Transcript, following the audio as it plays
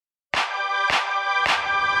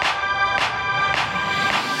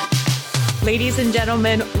Ladies and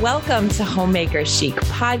gentlemen, welcome to Homemaker Chic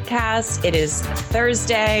Podcast. It is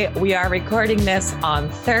Thursday. We are recording this on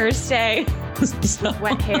Thursday.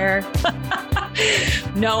 Wet hair.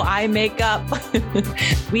 No eye makeup.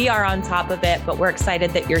 We are on top of it, but we're excited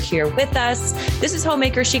that you're here with us. This is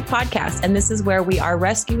Homemaker Chic Podcast, and this is where we are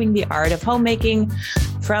rescuing the art of homemaking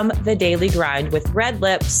from the daily grind with red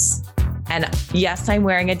lips. And yes, I'm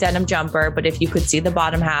wearing a denim jumper, but if you could see the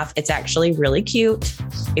bottom half, it's actually really cute.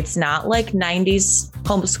 It's not like 90s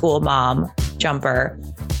homeschool mom jumper.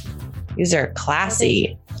 These are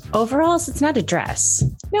classy. Overalls, it's not a dress.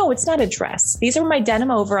 No, it's not a dress. These are my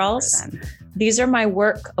denim overalls. These are my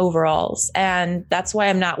work overalls. And that's why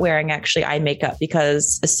I'm not wearing actually eye makeup,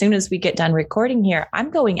 because as soon as we get done recording here,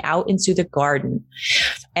 I'm going out into the garden.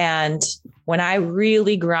 And when I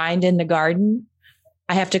really grind in the garden,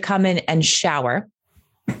 I have to come in and shower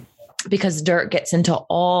because dirt gets into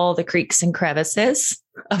all the creaks and crevices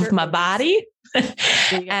of my body.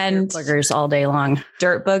 And dirt boogers all day long.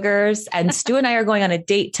 Dirt boogers. And Stu and I are going on a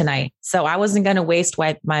date tonight, so I wasn't going to waste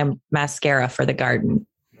my mascara for the garden.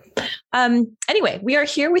 Anyway, we are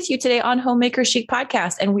here with you today on Homemaker Chic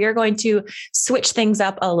Podcast, and we are going to switch things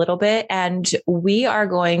up a little bit. And we are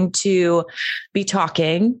going to be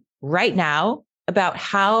talking right now about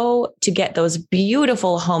how to get those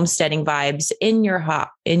beautiful homesteading vibes in your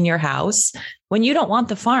house when you don't want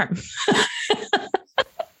the farm.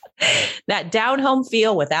 That down home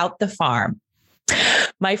feel without the farm.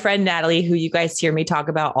 My friend Natalie, who you guys hear me talk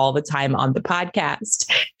about all the time on the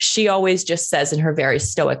podcast, she always just says in her very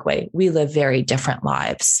stoic way, we live very different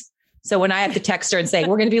lives. So when I have to text her and say,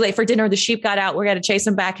 we're going to be late for dinner, the sheep got out, we're going to chase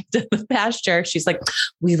them back into the pasture, she's like,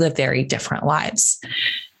 we live very different lives.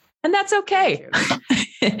 And that's okay.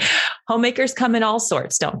 Homemakers come in all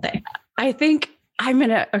sorts, don't they? I think I'm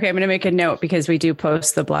going to make a note because we do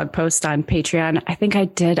post the blog post on Patreon. I think I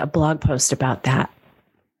did a blog post about that,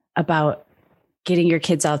 about getting your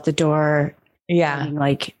kids out the door. Yeah.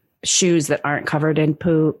 Like shoes that aren't covered in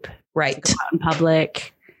poop. Right. To go out in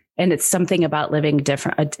public. And it's something about living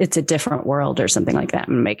different. It's a different world or something like that.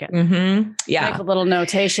 I'm going to make it. Mm-hmm. Yeah. Like a little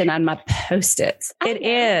notation on my Post-its. It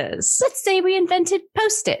is. Let's say we invented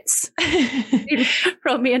Post-its.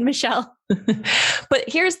 Romy and Michelle. But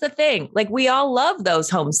here's the thing. Like, we all love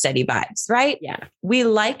those homesteady vibes, right? Yeah. We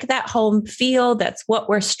like that home feel. That's what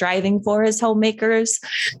we're striving for as homemakers.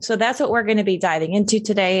 So that's what we're going to be diving into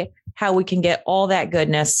today. How we can get all that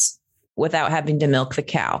goodness without having to milk the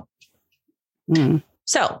cow. Mm.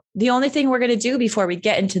 So the only thing we're going to do before we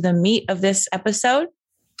get into the meat of this episode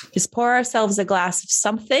is pour ourselves a glass of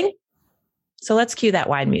something. So let's cue that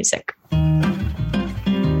wine music.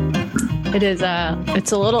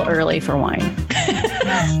 It's a little early for wine.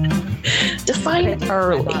 Define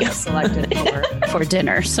early. Selected for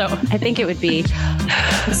dinner. So I think it would be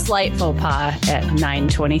a slight faux pas at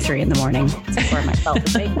 9:23 in the morning to pour myself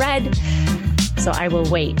a big red. So I will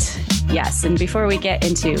wait. Yes. And before we get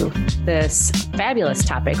into this fabulous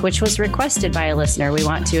topic, which was requested by a listener, we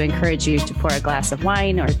want to encourage you to pour a glass of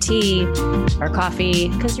wine or tea or coffee,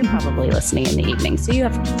 because you're probably listening in the evening. So you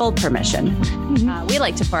have full permission. Mm-hmm. We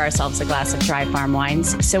like to pour ourselves a glass of dry farm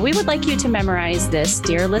wines. So we would like you to memorize this,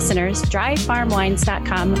 dear listeners,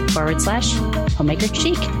 dryfarmwines.com/homemaker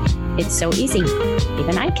chic. It's so easy.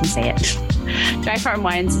 Even I can say it. Dry Farm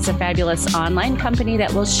Wines is a fabulous online company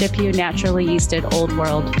that will ship you naturally yeasted, old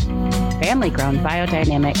world, family grown,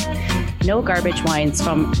 biodynamic, no garbage wines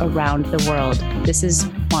from around the world. This is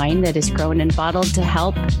wine that is grown and bottled to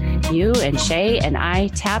help you and Shay and I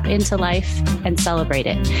tap into life and celebrate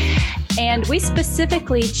it. And we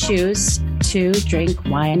specifically choose to drink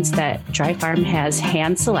wines that Dry Farm has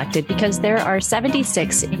hand selected because there are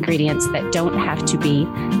 76 ingredients that don't have to be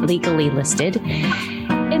legally listed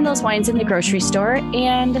in those wines in the grocery store,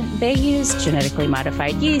 and they use genetically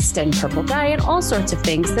modified yeast and purple dye and all sorts of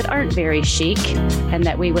things that aren't very chic and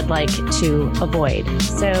that we would like to avoid.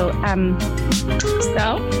 So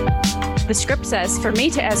the script says for me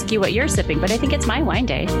to ask you what you're sipping, but I think it's my wine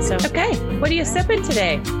day. So okay, what are you sipping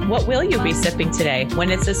today? What will you be sipping today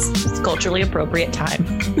when it's a culturally appropriate time?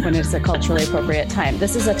 When it's a culturally appropriate time.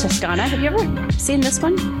 This is a Toscana. Have you ever seen this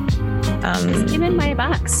one? It came in my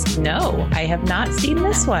box. No, I have not seen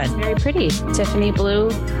this one. It's very pretty. Tiffany blue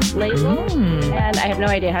label. And I have no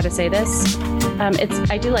idea how to say this.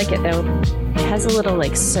 I do like it though. It has a little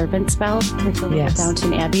like servant's bell, like a little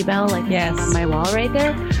Downton Abbey bell, like on my wall right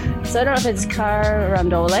there. So I don't know if it's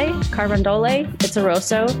Carandole. It's a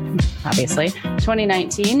Rosso, obviously.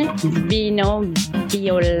 2019 Vino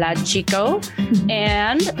Biologico.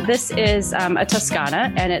 And this is a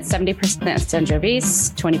Toscana, and it's 70%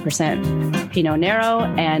 Sangiovese, 20% Pinot Nero,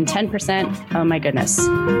 and 10%, oh my goodness,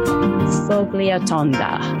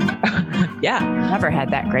 Fogliatonda. Yeah. Never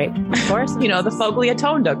had that grape before. So the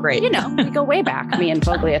Fogliatonda grape. we go way back, me and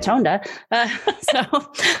Fogliatonda. So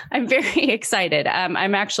I'm very excited.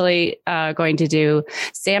 I'm actually going to do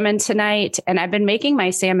salmon tonight, and I've been making my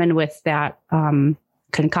salmon with that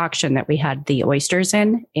concoction that we had the oysters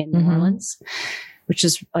in New Orleans, which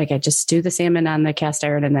is like I just do the salmon on the cast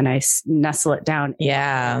iron and then I nestle it down.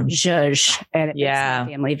 Yeah. Zhuzh, and it makes my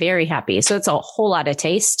family very happy. So it's a whole lot of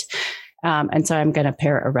taste. And so I'm going to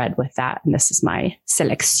pair a red with that. And this is my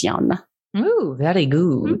selection. Ooh, very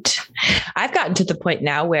good. I've gotten to the point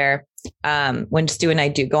now where when Stu and I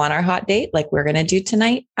do go on our hot date, like we're going to do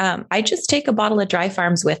tonight, I just take a bottle of Dry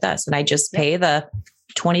Farms with us and I just pay the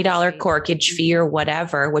 $20 corkage fee or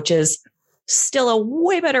whatever, which is still a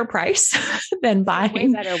way better price than buying way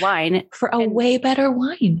better wine for a way better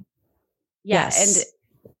wine. Yeah. Yes.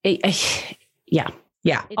 And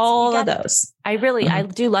yeah. All of those. I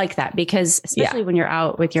do like that because especially when you're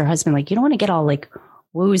out with your husband, like you don't want to get all like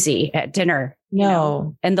woozy at dinner.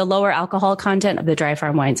 No. And the lower alcohol content of the Dry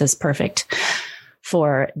Farm wines is perfect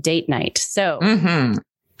for date night. So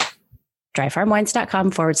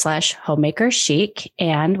dryfarmwines.com/homemaker chic.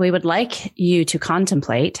 And we would like you to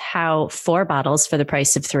contemplate how 4 bottles for the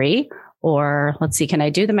price of 3, or let's see, can I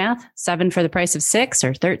do the math? 7 for the price of 6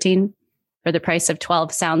 or 13 for the price of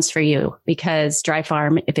 12 sounds for you, because Dry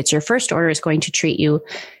Farm, if it's your first order, is going to treat you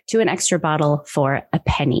to an extra bottle for a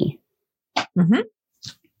penny.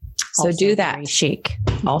 So Also do that. Very chic.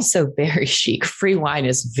 Also very chic. Free wine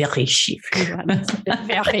is very chic.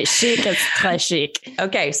 Very chic. It's très chic.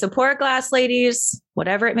 Okay. So pour a glass, ladies,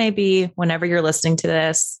 whatever it may be, whenever you're listening to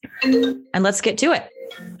this, and let's get to it.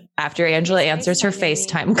 After Angela answers her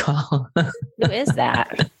FaceTime call. Who is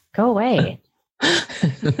that? Go away.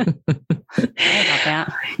 Sorry about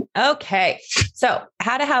that. Okay. So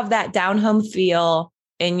how to have that down home feel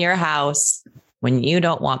in your house when you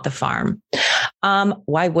don't want the farm.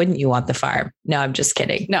 Why wouldn't you want the farm? No, I'm just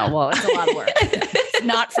kidding. No, well, it's a lot of work. It's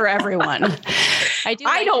not for everyone. I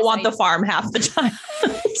don't want the farm half the time.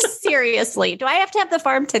 Seriously. Do I have to have the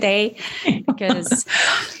farm today? Because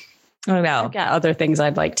I don't know. I've got other things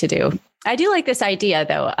I'd like to do. I do like this idea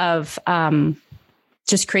though of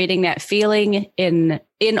just creating that feeling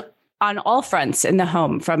on all fronts in the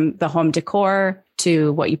home, from the home decor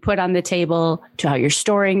to what you put on the table to how you're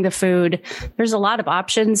storing the food. There's a lot of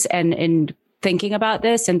options, and in thinking about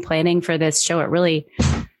this and planning for this show,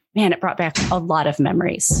 it brought back a lot of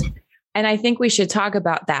memories. And I think we should talk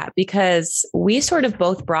about that because we sort of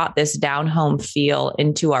both brought this down home feel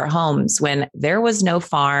into our homes when there was no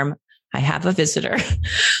farm. I have a visitor.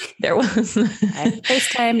 There was I have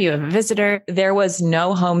FaceTime. You have a visitor. There was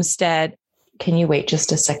no homestead. Can you wait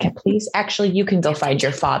just a second, please? Actually, you can go find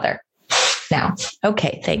your father now.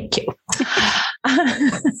 Okay. Thank you.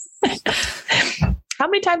 How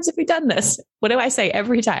many times have we done this? What do I say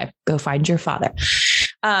every time? Go find your father.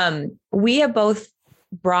 We have both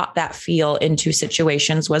brought that feel into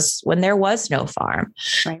situations was when there was no farm.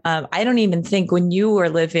 Right. I don't even think when you were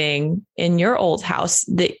living in your old house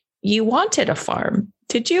that you wanted a farm.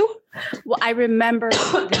 Did you? Well, I remember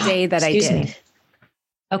the day that I did. Me.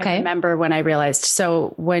 Okay. I remember when I realized.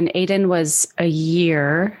 So when Aiden was a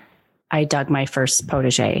year, I dug my first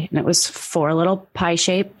potager, and it was 4 little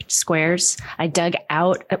pie-shaped squares. I dug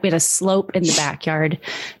out. We had a slope in the backyard.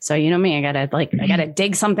 So you know me, I gotta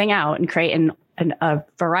dig something out and create a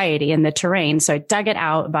variety in the terrain. So I dug it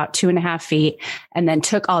out about 2.5 feet and then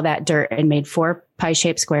took all that dirt and made 4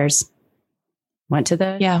 pie-shaped squares. Went to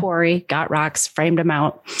the quarry, got rocks, framed them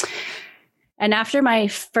out. And after my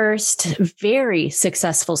first very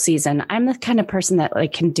successful season, I'm the kind of person that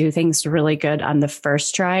can do things really good on the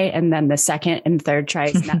first try, and then the second and third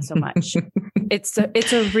tries, not so much. It's a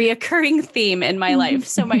reoccurring theme in my life.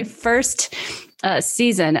 So my first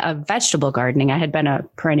season of vegetable gardening, I had been a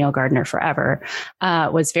perennial gardener forever,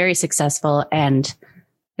 was very successful. And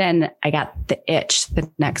then I got the itch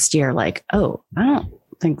the next year, I don't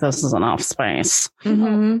think this is enough space.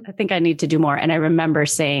 Mm-hmm. I think I need to do more. And I remember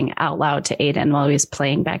saying out loud to Aiden while he was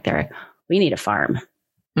playing back there, we need a farm.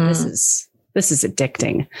 Mm-hmm. This is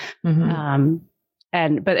addicting.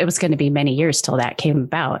 Mm-hmm. But it was going to be many years till that came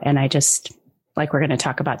about. And I just, like we're going to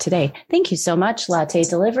talk about today. Thank you so much. Latte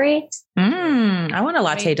delivery. I want a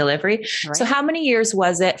latte delivery. Right. So how many years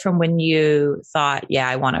was it from when you thought,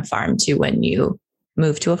 I want a farm, to when you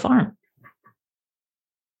moved to a farm?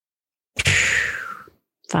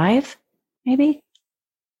 5, maybe.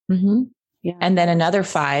 Mm-hmm. Yeah. And then another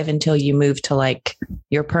 5 until you move to like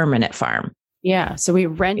your permanent farm. Yeah. So we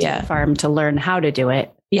rented a farm to learn how to do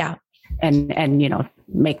it. Yeah. And, you know,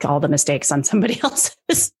 make all the mistakes on somebody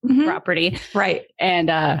else's property. Right. And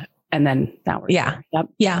then that worked. Yeah. Yep.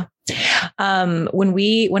 Yeah.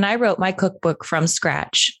 When I wrote my cookbook from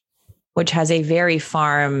scratch, which has a very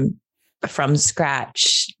farm from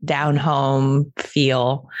scratch, down home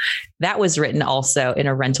feel, that was written also in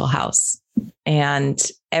a rental house. And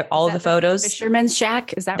all of the photos, fisherman's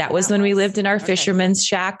shack. Is that was when we lived in our fisherman's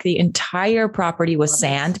shack. The entire property was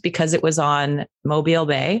sand because it was on Mobile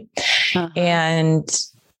Bay. And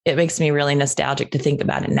it makes me really nostalgic to think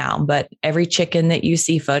about it now. But every chicken that you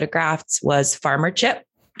see photographed was Farmer Chip.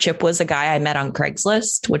 Chip was a guy I met on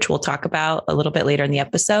Craigslist, which we'll talk about a little bit later in the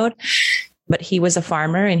episode. But he was a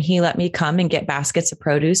farmer and he let me come and get baskets of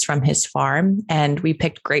produce from his farm. And we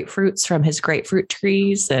picked grapefruits from his grapefruit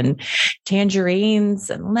trees and tangerines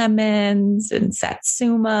and lemons and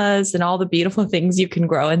satsumas and all the beautiful things you can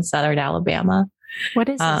grow in Southern Alabama. What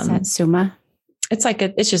is a satsuma?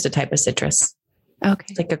 It's just a type of citrus. Okay.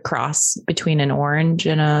 It's like a cross between an orange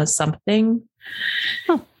and a something.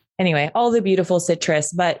 Oh. Anyway, all the beautiful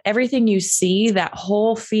citrus, but everything you see, that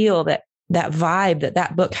whole feel, that vibe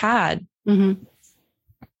that book had,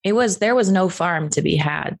 there was no farm to be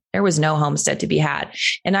had. There was no homestead to be had.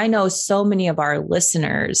 And I know so many of our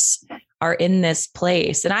listeners are in this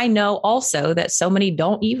place. And I know also that so many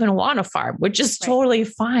don't even want a farm, which is totally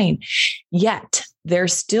fine. Yet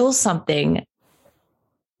there's still something,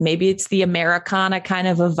 maybe it's the Americana kind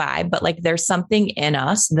of a vibe, but like there's something in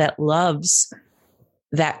us that loves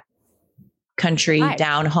that country,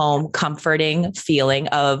 down home, comforting feeling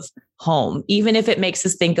of home, even if it makes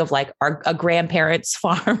us think of like a grandparent's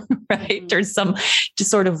farm, right? There's some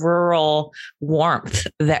just sort of rural warmth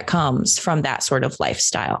that comes from that sort of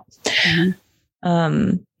lifestyle.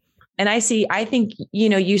 And I think, you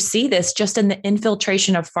know, you see this just in the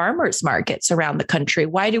infiltration of farmers markets around the country.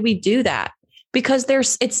 Why do we do that? Because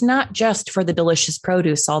it's not just for the delicious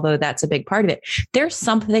produce, although that's a big part of it. There's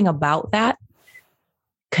something about that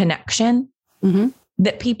connection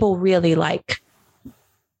that people really like.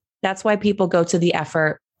 That's why people go to the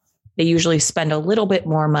effort. They usually spend a little bit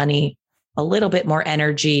more money, a little bit more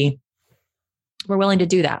energy. We're willing to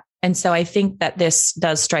do that. And so I think that this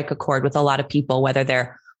does strike a chord with a lot of people, whether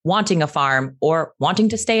they're wanting a farm or wanting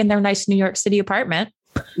to stay in their nice New York City apartment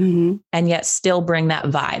and yet still bring that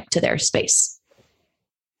vibe to their space.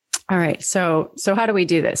 All right. So how do we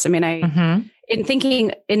do this? I mean, in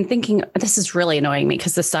thinking, this is really annoying me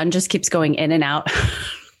because the sun just keeps going in and out.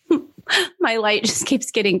 My light just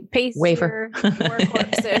keeps getting pastier, more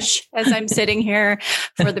corpse-ish as I'm sitting here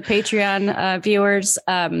for the Patreon viewers.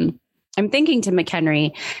 I'm thinking to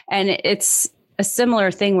McHenry, and it's a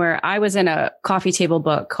similar thing where I was in a coffee table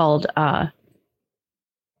book called,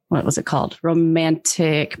 what was it called?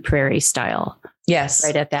 Romantic Prairie Style. Yes.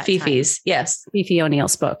 Right at that Fifi's. time. Yes. Fifi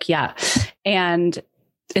O'Neill's book. Yeah. And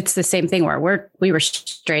it's the same thing where we were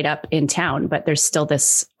straight up in town, but there's still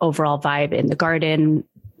this overall vibe in the garden,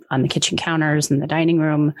 on the kitchen counters in the dining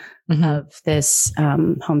room of this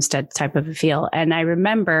homestead type of a feel. And I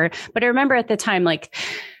remember at the time, like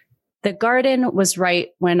the garden was right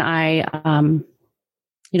when I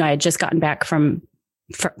had just gotten back from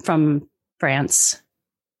France,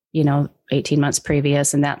 18 months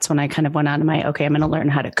previous. And that's when I kind of went on my, okay, I'm going to learn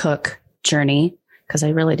how to cook journey, because I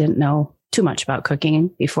really didn't know too much about cooking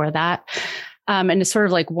before that. And it's sort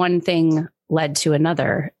of like one thing led to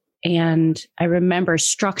another. And I remember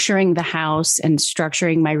structuring the house and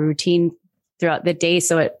structuring my routine throughout the day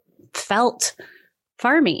so it felt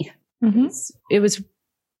farmy. It was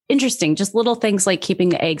interesting. Just little things like keeping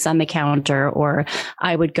the eggs on the counter, or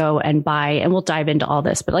I would go and buy, and we'll dive into all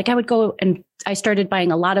this, but like I would go and I started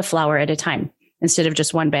buying a lot of flour at a time instead of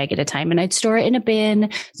just one bag at a time. And I'd store it in a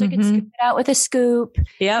bin so I could scoop it out with a scoop.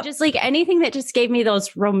 Yeah. Just like anything that just gave me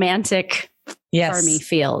those romantic farmy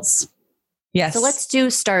feels. Yes. So let's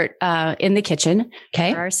start in the kitchen for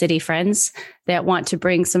our city friends that want to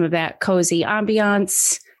bring some of that cozy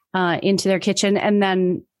ambiance into their kitchen, and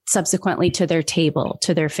then subsequently to their table,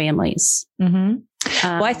 to their families. Well,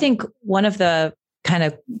 I think one of the kind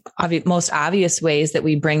of most obvious ways that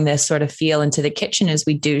we bring this sort of feel into the kitchen is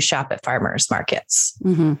we do shop at farmers markets.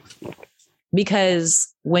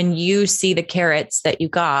 Because when you see the carrots that you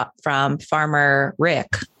got from Farmer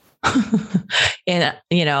Rick,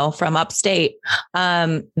 from upstate,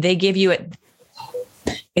 they give you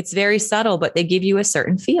it's very subtle, but they give you a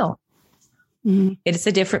certain feel. It's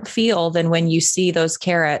a different feel than when you see those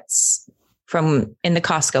carrots in the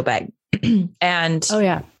Costco bag. And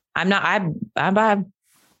I buy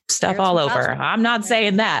stuff all over. I'm not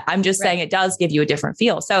saying that. I'm just saying it does give you a different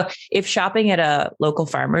feel. So if shopping at a local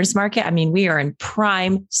farmer's market, I mean, we are in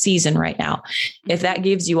prime season right now. If that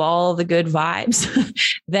gives you all the good vibes,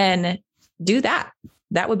 then do that.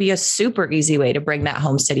 That would be a super easy way to bring that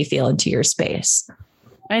homesteady feel into your space.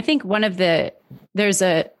 I think there's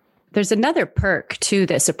another perk to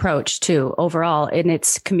this approach too, overall, in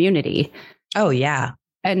its community. Oh yeah.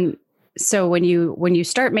 And so when you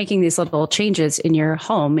start making these little changes in your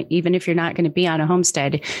home, even if you're not going to be on a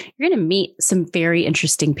homestead, you're going to meet some very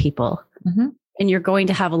interesting people. Mm-hmm. And you're going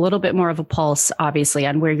to have a little bit more of a pulse, obviously,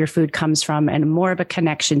 on where your food comes from and more of a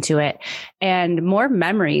connection to it and more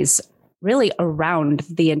memories really around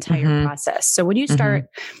the entire process. So when you start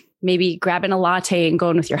maybe grabbing a latte and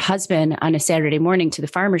going with your husband on a Saturday morning to the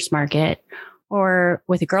farmer's market or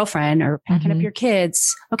with a girlfriend or packing up your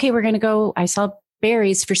kids, okay, we're going to go, I saw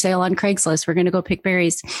berries for sale on Craigslist. We're going to go pick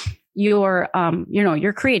berries. You're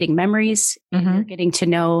creating memories and you're getting to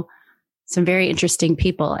know some very interesting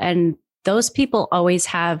people. And those people always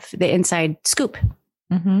have the inside scoop.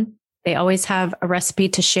 Mm-hmm. They always have a recipe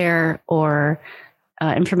to share or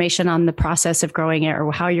information on the process of growing it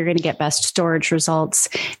or how you're going to get best storage results.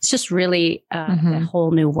 It's just really a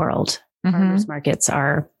whole new world. Farmers markets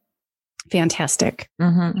are fantastic.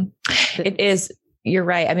 It is. You're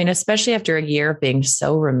right. I mean, especially after a year of being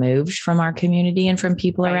so removed from our community and from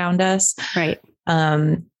people around us. Right.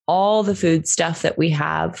 All the food stuff that we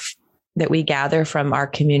have that we gather from our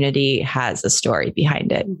community has a story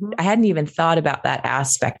behind it. I hadn't even thought about that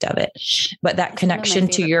aspect of it, but that connection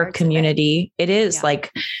to your community, it is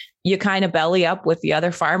like you kind of belly up with the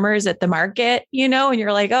other farmers at the market, and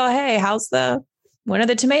you're like, oh, hey, when are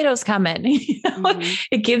the tomatoes coming?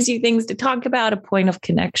 It gives you things to talk about, a point of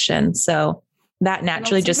connection. So that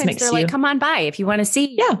naturally just makes you like, come on by if you want to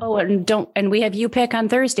see. Yeah. Oh, and we have you pick on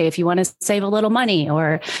Thursday if you want to save a little money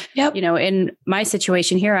or, in my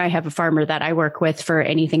situation here, I have a farmer that I work with for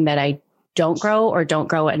anything that I don't grow or don't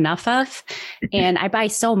grow enough of. And I buy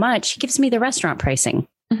so much, he gives me the restaurant pricing,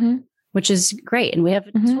 which is great. And we have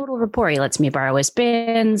a total rapport. He lets me borrow his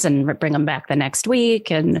bins and bring them back the next week.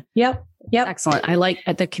 And excellent. I like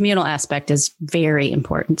the communal aspect is very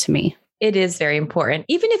important to me. It is very important.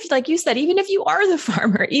 Even if, like you said, even if you are the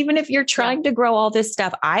farmer, even if you're trying to grow all this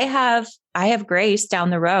stuff, I have Grace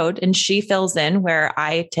down the road and she fills in where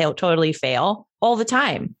I totally fail all the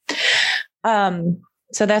time.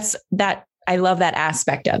 So that's that. I love that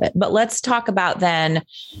aspect of it, but let's talk about then,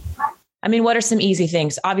 I mean, what are some easy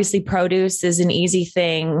things? Obviously produce is an easy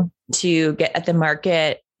thing to get at the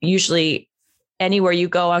market. Usually anywhere you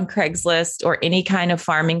go on Craigslist or any kind of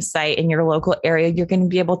farming site in your local area, you're going to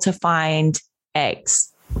be able to find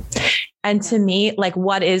eggs. And to me, like,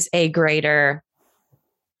 what is a greater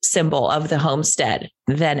symbol of the homestead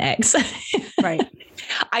than eggs? Right.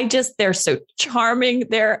 They're so charming.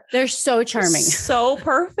 They're so charming. So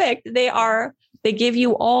perfect. They give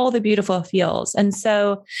you all the beautiful feels. And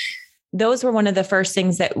so those were one of the first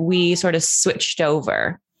things that we sort of switched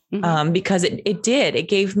over. Because it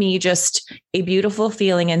gave me just a beautiful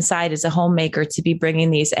feeling inside as a homemaker to be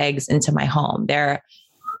bringing these eggs into my home. They're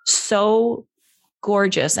so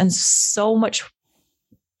gorgeous and so much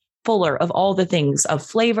fuller of all the things of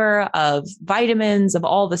flavor, of vitamins, of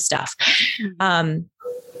all the stuff. And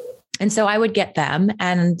so I would get them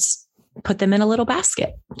and put them in a little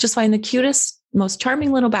basket, just find the cutest, most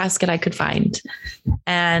charming little basket I could find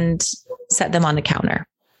and set them on the counter.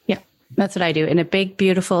 That's what I do in a big,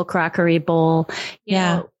 beautiful crockery bowl. You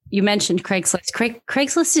know, you mentioned Craigslist.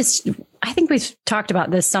 Craigslist is, I think we've talked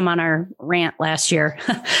about this some on our rant last year.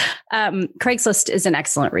 Craigslist is an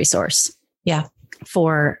excellent resource. Yeah.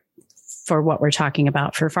 For what we're talking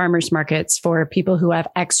about, for farmers markets, for people who have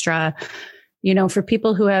extra, for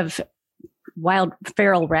people who have wild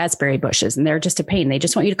feral raspberry bushes and they're just a pain. They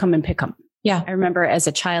just want you to come and pick them. Yeah. I remember as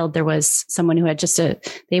a child, there was someone who had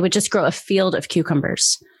they would just grow a field of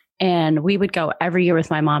cucumbers. And we would go every year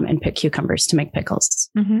with my mom and pick cucumbers to make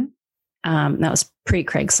pickles. That was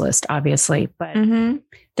pre-Craigslist, obviously. But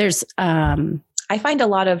there's, I find a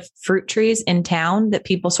lot of fruit trees in town that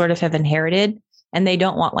people sort of have inherited and they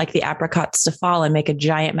don't want like the apricots to fall and make a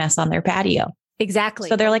giant mess on their patio. Exactly.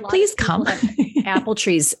 So they're like, please come. Apple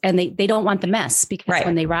trees. And they don't want the mess because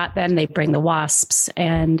when they rot, then they bring the wasps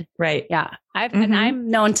and yeah. And I'm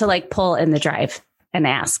known to like pull in the drive and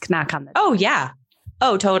knock on the door. Oh yeah.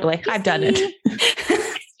 Oh, totally. I've done it.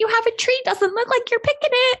 You have a tree. Doesn't look like you're picking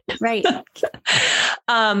it. Right.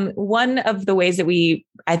 One of the ways that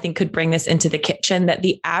I think could bring this into the kitchen that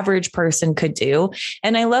the average person could do.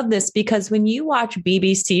 And I love this because when you watch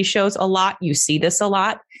BBC shows a lot, you see this a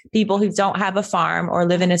lot. People who don't have a farm or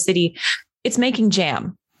live in a city, it's making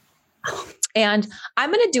jam. And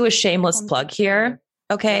I'm going to do a shameless plug here.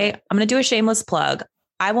 Okay. I'm going to do a shameless plug.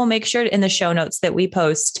 I will make sure in the show notes that we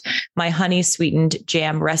post my honey sweetened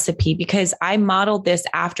jam recipe, because I modeled this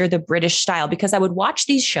after the British style, because I would watch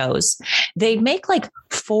these shows. They'd make like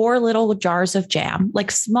 4 little jars of jam,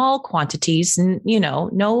 like small quantities, and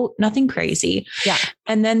nothing crazy. Yeah.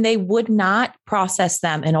 And then they would not process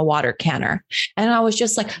them in a water canner. And I was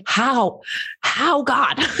just like, how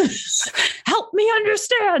God, help me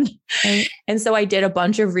understand. And so I did a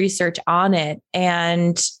bunch of research on it,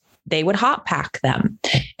 and they would hot pack them.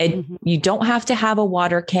 You don't have to have a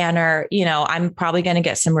water canner. I'm probably going to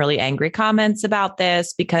get some really angry comments about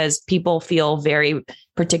this, because people feel very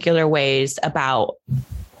particular ways about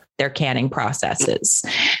their canning processes.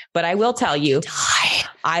 But I will tell you,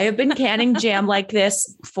 I have been canning jam like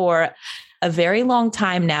this for a very long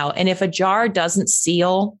time now. And if a jar doesn't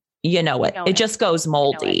seal, it just goes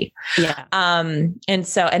moldy. Yeah. And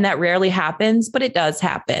that rarely happens, but it does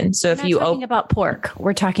happen. So if you talking about pork,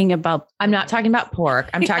 we're talking about, I'm not talking about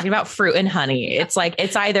pork. I'm talking about fruit and honey. It's like,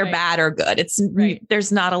 it's either bad or good.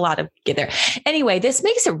 There's not a lot of get there. Anyway, this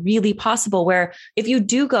makes it really possible where if you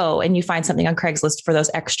do go and you find something on Craigslist for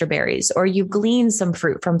those extra berries, or you glean some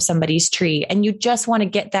fruit from somebody's tree and you just want to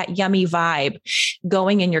get that yummy vibe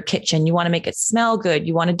going in your kitchen, you want to make it smell good,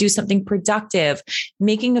 you want to do something productive,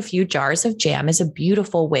 making a few jars of jam is a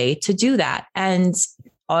beautiful way to do that. And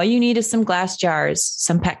all you need is some glass jars,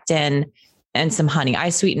 some pectin, and some honey. I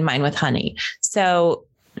sweeten mine with honey. So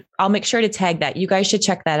I'll make sure to tag that. You guys should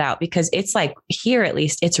check that out, because it's like, here at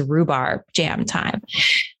least, it's rhubarb jam time.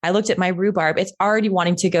 I looked at my rhubarb. It's already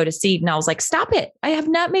wanting to go to seed. And I was like, stop it. I have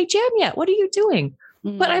not made jam yet. What are you doing?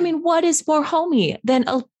 But I mean, what is more homey than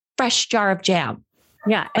a fresh jar of jam?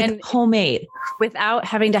 Yeah. Like and homemade, without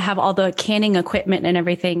having to have all the canning equipment and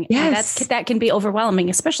everything. Yes. That can be overwhelming,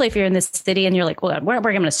 especially if you're in this city and you're like, well, where are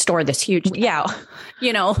we going to store this huge,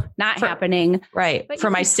 happening. Right. But for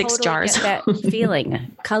my 6 jars. Get that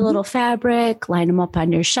feeling. Cut a little fabric, line them up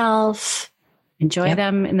on your shelf, enjoy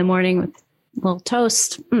them in the morning with a little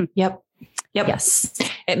toast. Yep. Yes.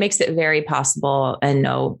 It makes it very possible, and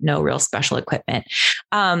no real special equipment.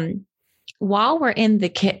 While we're in the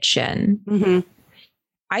kitchen,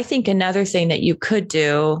 I think another thing that you could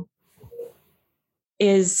do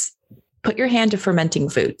is put your hand to fermenting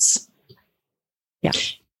foods. Yeah.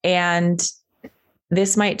 And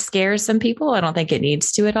this might scare some people. I don't think it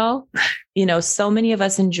needs to at all. So many of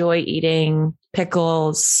us enjoy eating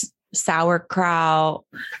pickles, sauerkraut,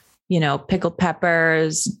 pickled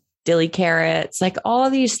peppers, dilly carrots, like all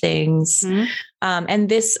of these things. And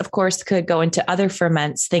this, of course, could go into other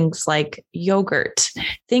ferments, things like yogurt,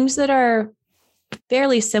 things that are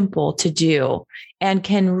fairly simple to do and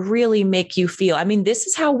can really make you feel. I mean, this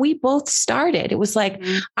is how we both started. It was like,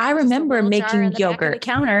 I remember making yogurt. Back of the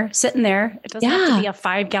counter, sitting there. It doesn't have to be a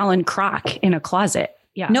 5-gallon crock in a closet.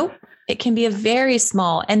 Yeah. Nope. It can be a very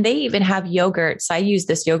small, and they even have yogurts. I used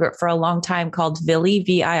this yogurt for a long time called Villi,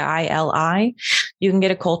 Viili. You can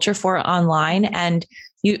get a culture for it online, and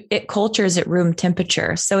it cultures at room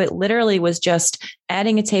temperature. So it literally was just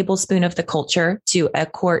adding a tablespoon of the culture to a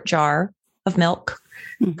quart jar of milk,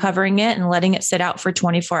 covering it and letting it sit out for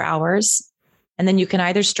 24 hours. And then you can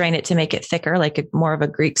either strain it to make it thicker, like more of a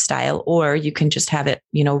Greek style, or you can just have it,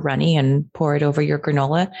 runny and pour it over your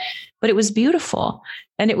granola. But it was beautiful.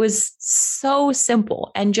 And it was so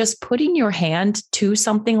simple. And just putting your hand to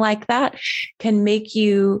something like that can make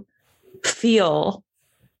you feel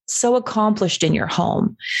so accomplished in your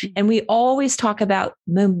home. And we always talk about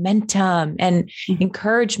momentum and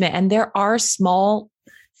encouragement. And there are small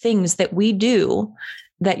things that we do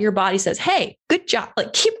that your body says, hey, good job.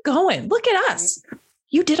 Like, keep going. Look at us.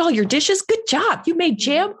 You did all your dishes. Good job. You made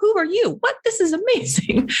jam. Who are you? What? This is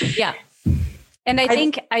amazing. Yeah. And I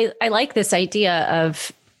think I like this idea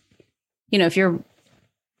of, if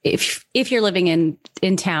you're living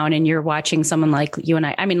in town and you're watching someone like you and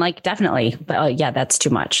I mean, like, definitely, but that's too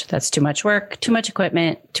much. That's too much work, too much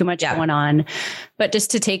equipment, too much going on. But just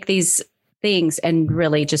to take these things and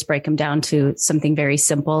really just break them down to something very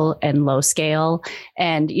simple and low scale.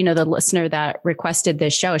 And, the listener that requested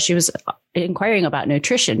this show, she was inquiring about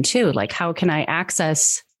nutrition too. Like, how can I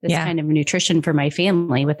access this kind of nutrition for my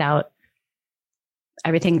family without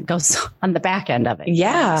everything that goes on the back end of it?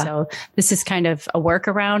 Yeah. So this is kind of a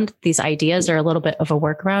workaround. These ideas are a little bit of a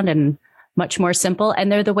workaround and much more simple.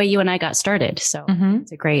 And they're the way you and I got started. So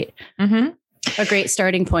it's a great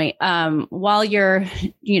starting point. While you're,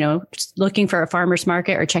 looking for a farmer's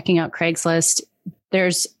market or checking out Craigslist,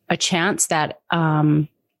 there's a chance that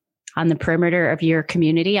on the perimeter of your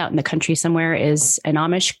community out in the country somewhere is an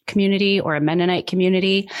Amish community or a Mennonite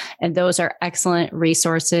community. And those are excellent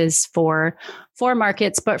resources for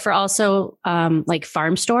markets, but for also like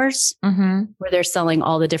farm stores where they're selling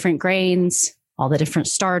all the different grains, all the different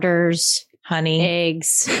starters, honey,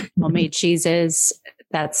 eggs, homemade cheeses.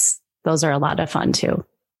 Those are a lot of fun too.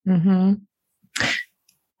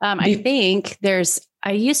 I think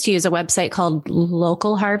I used to use a website called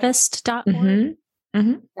localharvest.org. I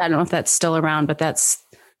don't know if that's still around, but that's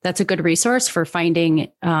a good resource for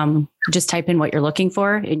finding, just type in what you're looking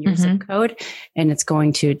for in your zip code, and it's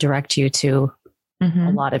going to direct you to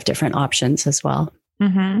a lot of different options as well.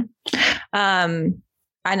 And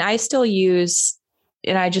I still use,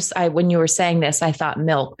 and when you were saying this, I thought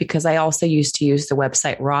milk, because I also used to use the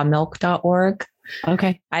website rawmilk.org.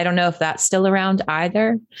 Okay. I don't know if that's still around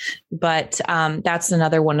either, but that's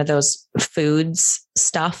another one of those foods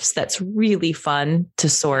stuffs that's really fun to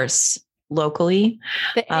source locally.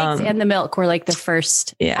 The eggs and the milk were like the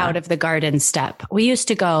first out of the garden step. We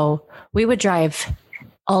would drive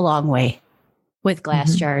a long way with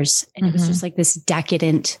glass jars, and it was just like this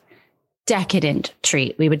decadent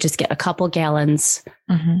treat. We would just get a couple gallons,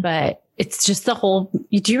 but it's just do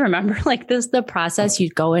you remember like the process?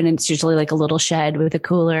 You'd go in and it's usually like a little shed with a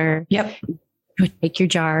cooler. Yep. You would take your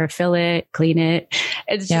jar, fill it, clean it.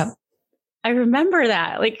 It's just, I remember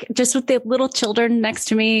that, like just with the little children next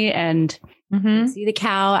to me and see the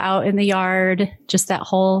cow out in the yard, just that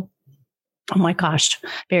whole, oh my gosh,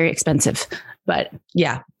 very expensive, but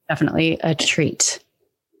definitely a treat.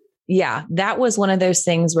 Yeah, that was one of those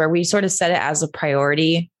things where we sort of set it as a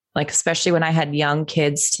priority, like especially when I had young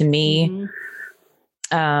kids. To me,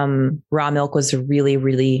 raw milk was really,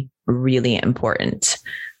 really, really important.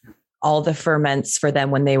 All the ferments for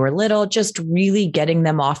them when they were little, just really getting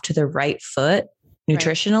them off to the right foot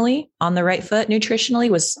nutritionally, on the right foot nutritionally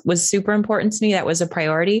was super important to me. That was a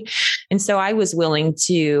priority. And so I was willing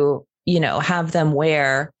to, have them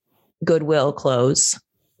wear Goodwill clothes.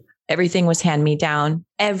 Everything was hand me down.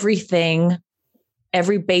 Everything,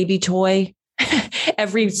 every baby toy,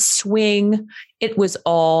 every swing, it was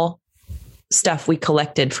all stuff we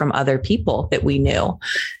collected from other people that we knew.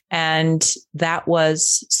 And that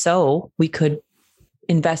was so we could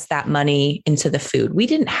invest that money into the food. We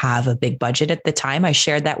didn't have a big budget at the time. I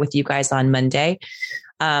shared that with you guys on Monday.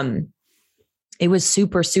 It was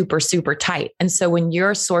super, super, super tight. And so when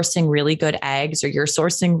you're sourcing really good eggs or you're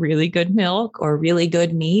sourcing really good milk or really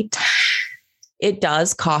good meat, it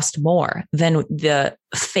does cost more than the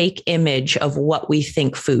fake image of what we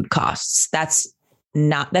think food costs. That's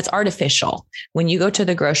artificial. When you go to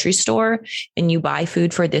the grocery store and you buy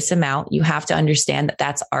food for this amount, you have to understand that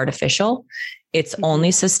that's artificial. It's only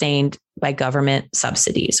sustained by government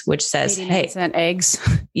subsidies, which says, hey, eggs.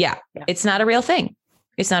 Yeah, it's not a real thing.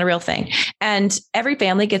 It's not a real thing. And every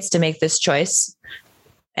family gets to make this choice.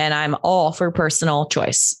 And I'm all for personal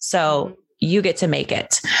choice. So you get to make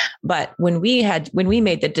it. But when we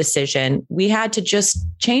made the decision, we had to just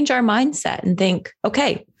change our mindset and think,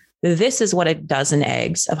 okay, this is what a dozen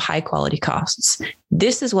eggs of high quality costs.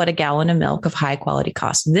 This is what a gallon of milk of high quality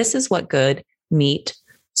costs. This is what good meat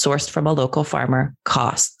sourced from a local farmer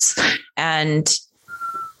costs. And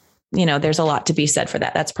there's a lot to be said for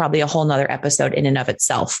that. That's probably a whole nother episode in and of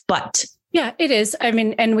itself, but yeah, it is. I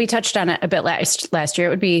mean, and we touched on it a bit last year. It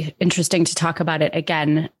would be interesting to talk about it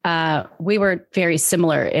again. We were very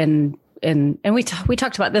similar and we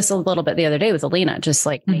talked about this a little bit the other day with Alina, just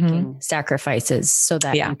like making sacrifices so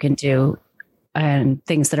that you can do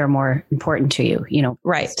things that are more important to you.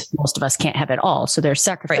 Right. Most of us can't have it all. So there's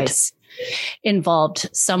sacrifice involved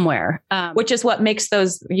somewhere. Which is what makes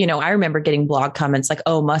those, I remember getting blog comments like,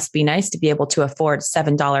 oh, must be nice to be able to afford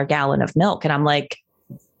 $7 gallon of milk. And I'm like,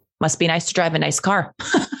 must be nice to drive a nice car.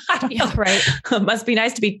 I don't know. Right. Must be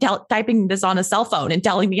nice to be typing this on a cell phone and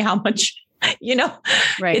telling me how much,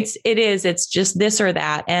 right. It's just this or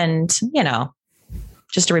that. And,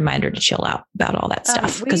 just a reminder to chill out about all that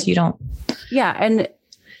stuff because you don't. Yeah. And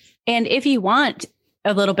if you want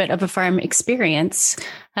a little bit of a farm experience,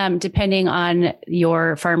 depending on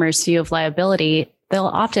your farmer's view of liability, they'll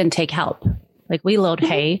often take help. Like we load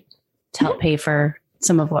hay to help pay for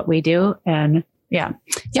some of what we do. And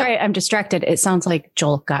sorry, I'm distracted. It sounds like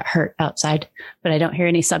Joel got hurt outside, but I don't hear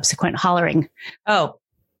any subsequent hollering. Oh,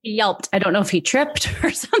 he yelped. I don't know if he tripped or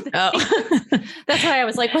something. Oh, that's why I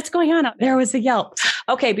was like, what's going on out there? There was a yelp.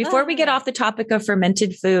 Okay. Before we get off the topic of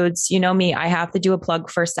fermented foods, you know me, I have to do a plug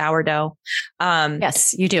for sourdough.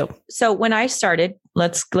 Yes, you do. So when I started,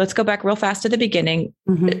 let's go back real fast to the beginning.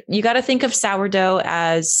 You got to think of sourdough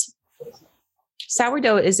is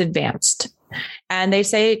advanced. And they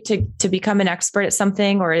say to become an expert at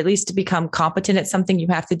something, or at least to become competent at something, you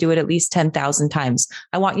have to do it at least 10,000 times.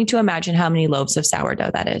 I want you to imagine how many loaves of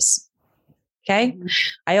sourdough that is. Okay.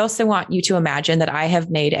 I also want you to imagine that I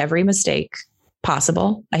have made every mistake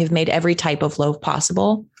possible. I have made every type of loaf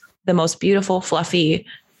possible. The most beautiful, fluffy,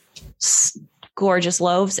 gorgeous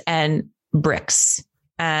loaves and bricks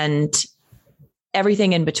and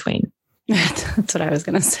everything in between. That's what I was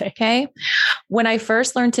going to say. Okay. When I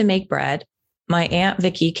first learned to make bread, my Aunt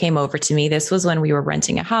Vicky came over to me. This was when we were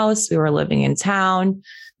renting a house. We were living in town,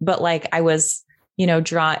 but like I was,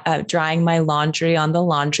 drying my laundry on the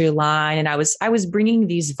laundry line. And I was bringing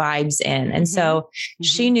these vibes in. And so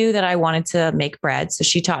she knew that I wanted to make bread. So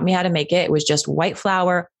she taught me how to make it. It was just white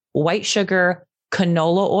flour, white sugar,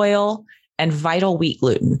 canola oil, and vital wheat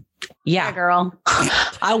gluten. Yeah, girl.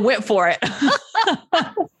 I went for it.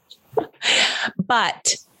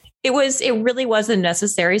 But it really was a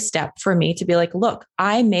necessary step for me to be like, look,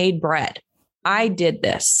 I made bread. I did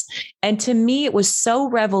this. And to me, it was so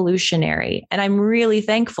revolutionary, and I'm really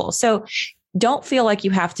thankful. So don't feel like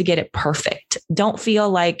you have to get it perfect. Don't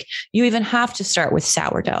feel like you even have to start with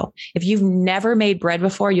sourdough. If you've never made bread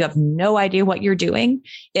before, you have no idea what you're doing.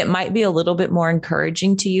 It might be a little bit more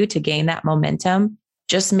encouraging to you to gain that momentum,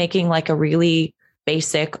 just making like a really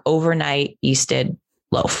basic overnight yeasted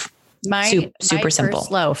loaf. Super simple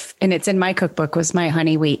first loaf, and it's in my cookbook, was my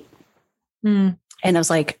honey wheat. And I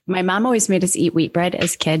was like, my mom always made us eat wheat bread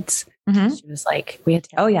as kids. She was like, we had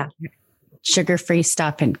to have sugar-free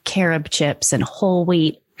stuff and carob chips and whole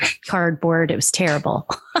wheat cardboard. It was terrible.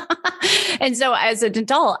 And so as an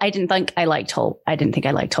adult, I didn't think I liked whole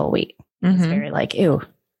wheat. I was very like, ew,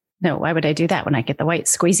 no, why would I do that when I get the white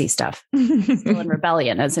squeezy stuff? Still in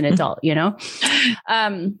rebellion as an adult,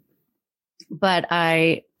 But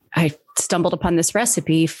I stumbled upon this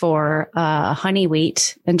recipe for honey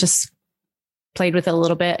wheat and just played with it a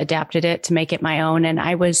little bit, adapted it to make it my own. And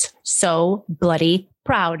I was so bloody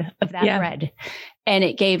proud of that bread. And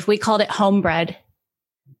we called it home bread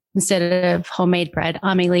instead of homemade bread.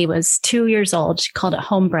 Amelie was 2 years old. She called it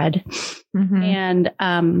home bread. And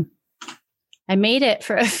I made it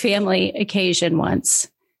for a family occasion once.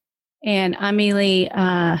 And Amelie,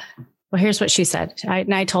 here's what she said.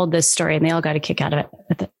 I told this story and they all got a kick out of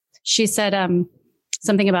it. She said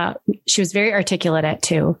something about, she was very articulate at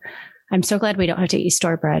 2. I'm so glad we don't have to eat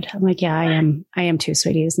store bread. I'm like, yeah, I am too,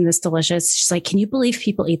 sweetie. Isn't this delicious? She's like, can you believe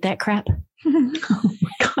people eat that crap? Oh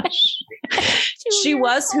my gosh. She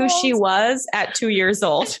was who she was at 2 years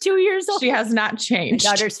old. 2 years old. She has not changed.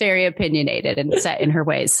 My daughter's very opinionated and set in her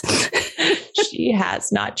ways. She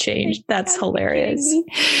has not changed. That's hilarious.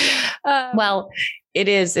 Well, it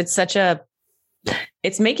is.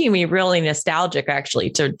 It's making me really nostalgic actually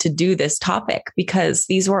to do this topic, because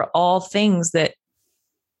these were all things that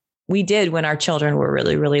we did when our children were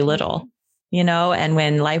really, really little, and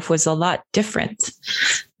when life was a lot different.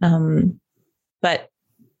 But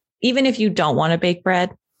even if you don't want to bake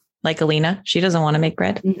bread, like Alina, she doesn't want to make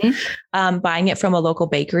bread, buying it from a local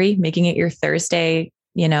bakery, making it your Thursday,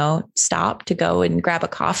 stop to go and grab a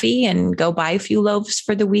coffee and go buy a few loaves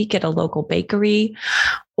for the week at a local bakery,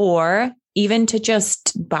 or even to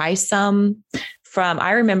just buy some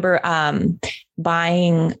I remember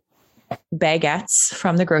buying baguettes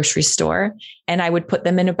from the grocery store, and I would put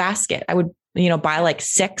them in a basket. I would, buy like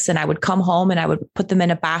 6, and I would come home and I would put them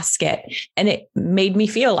in a basket, and it made me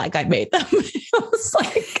feel like I made them. It was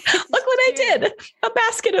like, look what I did, a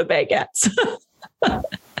basket of baguettes.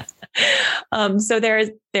 So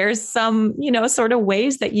there's some, sort of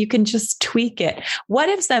ways that you can just tweak it. What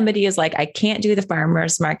if somebody is like, I can't do the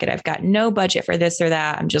farmer's market. I've got no budget for this or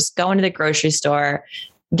that. I'm just going to the grocery store,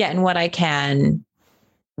 getting what I can.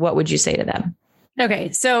 What would you say to them?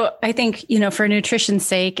 Okay. So I think, for nutrition's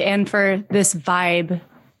sake and for this vibe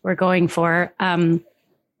we're going for,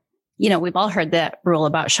 we've all heard that rule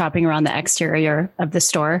about shopping around the exterior of the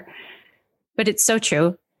store, but it's so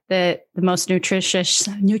true that the most nutritious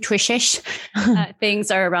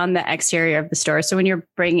things are around the exterior of the store. So when you're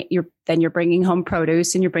bringing home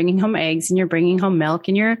produce, and you're bringing home eggs, and you're bringing home milk,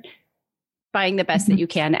 and you're buying the best that you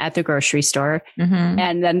can at the grocery store.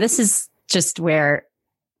 And then this is just where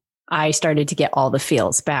I started to get all the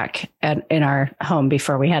feels back in our home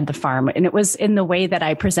before we had the farm. And it was in the way that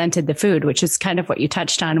I presented the food, which is kind of what you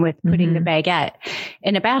touched on with putting the baguette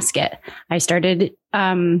in a basket. I started,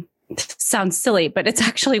 sounds silly, but it's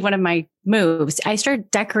actually one of my moves. I started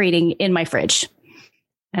decorating in my fridge.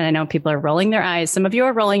 And I know people are rolling their eyes. Some of you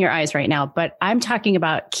are rolling your eyes right now, but I'm talking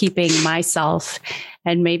about keeping myself,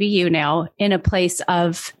 and maybe you now, in a place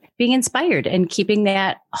of being inspired and keeping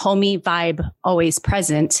that homey vibe always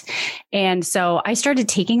present. And so I started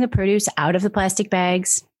taking the produce out of the plastic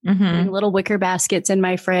bags, putting little wicker baskets in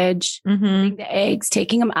my fridge, putting the eggs,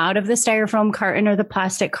 taking them out of the styrofoam carton or the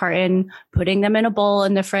plastic carton, putting them in a bowl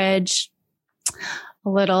in the fridge, a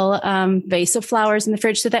little vase of flowers in the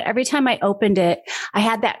fridge so that every time I opened it, I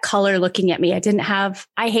had that color looking at me.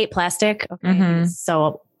 I hate plastic. Okay. It's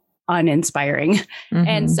so uninspiring.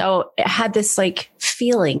 And so it had this like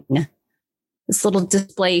feeling, this little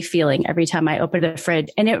display feeling every time I opened the fridge.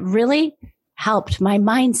 And it really helped my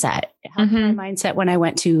mindset. It helped my mindset when I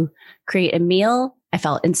went to create a meal. I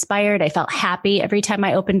felt inspired. I felt happy every time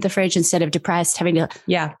I opened the fridge instead of depressed, having to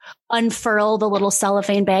unfurl the little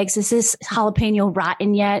cellophane bags. Is this jalapeno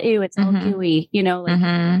rotten yet? Ew, it's all gooey. You know,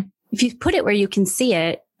 like if you put it where you can see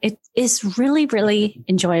it, it is really, really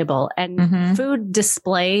enjoyable. And food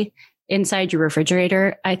display inside your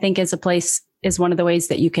refrigerator, I think is one of the ways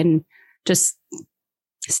that you can just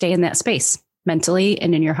stay in that space mentally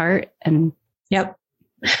and in your heart. And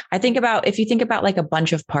if you think about like a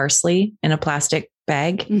bunch of parsley in a plastic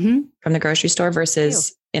bag from the grocery store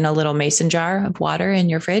versus in a little mason jar of water in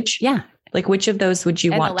your fridge. Yeah. Like which of those would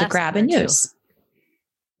you want to grab and use?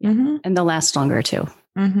 And they'll last longer too.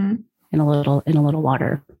 In a little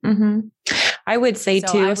water. I would say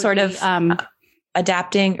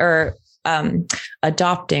adapting or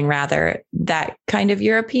adopting rather that kind of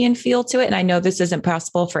European feel to it. And I know this isn't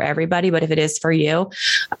possible for everybody, but if it is for you,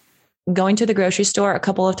 going to the grocery store a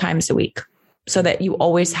couple of times a week so that you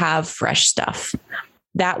always have fresh stuff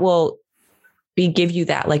that will give you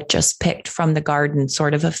that like just picked from the garden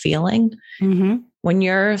sort of a feeling. When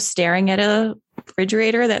you're staring at a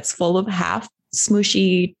refrigerator that's full of half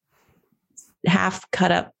smooshy, half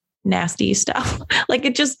cut up nasty stuff, like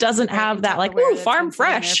it just doesn't have that like, ooh, farm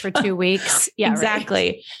fresh for 2 weeks. Yeah,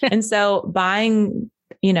 exactly. And so buying,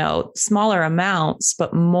 smaller amounts,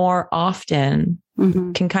 but more often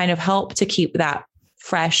can kind of help to keep that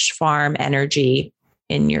fresh farm energy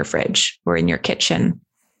in your fridge or in your kitchen.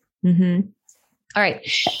 All right.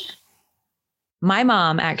 My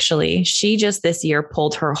mom, actually, she just this year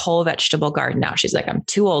pulled her whole vegetable garden out. She's like, I'm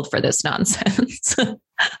too old for this nonsense.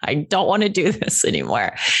 I don't want to do this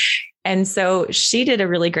anymore. And so she did a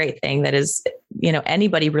really great thing that is,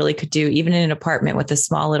 anybody really could do, even in an apartment with a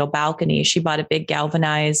small little balcony. She bought a big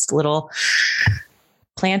galvanized little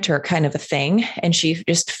planter kind of a thing. And she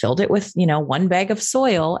just filled it with, 1 bag of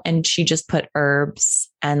soil, and she just put herbs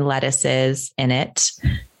and lettuces in it.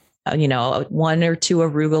 1 or 2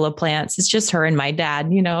 arugula plants. It's just her and my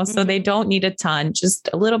dad, so they don't need a ton, just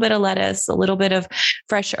a little bit of lettuce, a little bit of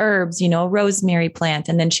fresh herbs, a rosemary plant.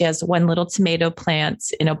 And then she has 1 little tomato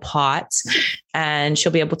plant in a pot, and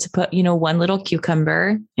she'll be able to put, 1 little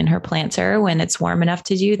cucumber in her planter when it's warm enough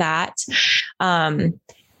to do that.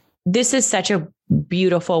 This is such a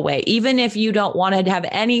beautiful way, even if you don't want to have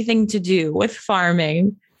anything to do with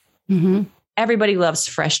farming. Everybody loves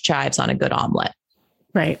fresh chives on a good omelet.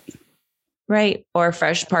 Right. Or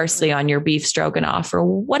fresh parsley on your beef stroganoff or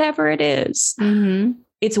whatever it is.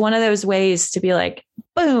 It's one of those ways to be like,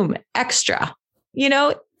 boom, extra,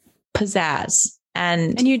 pizzazz.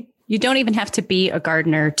 And you don't even have to be a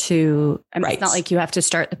gardener to, it's not like you have to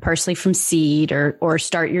start the parsley from seed or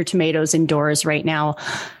start your tomatoes indoors right now.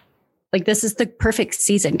 Like this is the perfect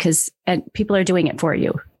season and people are doing it for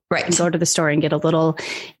you. Right. And go to the store and get a little,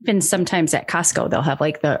 even sometimes at Costco, they'll have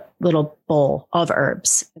like the little bowl of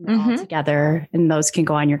herbs and they're all together, and those can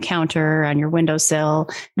go on your counter, on your windowsill,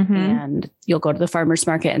 and you'll go to the farmer's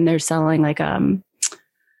market and they're selling like a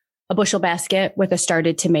bushel basket with a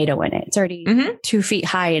started tomato in it. It's already 2 feet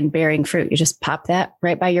high and bearing fruit. You just pop that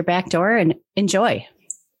right by your back door and enjoy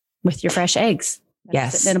with your fresh eggs.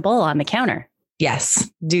 Sitting in a bowl on the counter. Yes,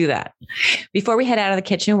 do that. Before we head out of the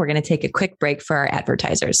kitchen, we're going to take a quick break for our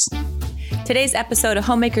advertisers. Today's episode of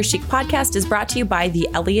Homemaker Chic Podcast is brought to you by the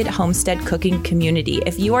Elliott Homestead Cooking Community.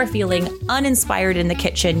 If you are feeling uninspired in the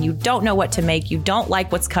kitchen, you don't know what to make, you don't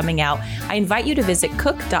like what's coming out, I invite you to visit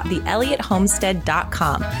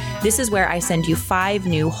cook.theelliottHomestead.com. This is where I send you 5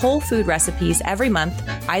 new whole food recipes every month,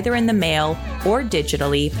 either in the mail or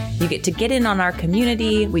digitally. You get to get in on our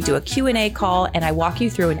community. We do a Q&A call, and I walk you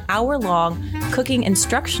through an hour-long cooking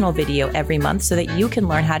instructional video every month so that you can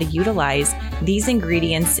learn how to utilize these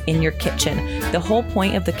ingredients in your kitchen. The whole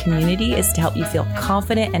point of the community is to help you feel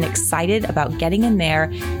confident and excited about getting in there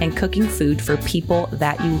and cooking food for people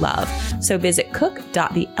that you love. So visit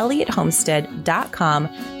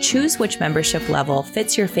cook.theelliottHomestead.com, choose which membership level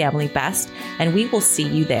fits your family best, and we will see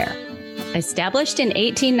you there. Established in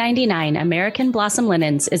 1899, American Blossom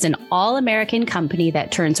Linens is an all-American company that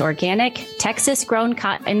turns organic, Texas-grown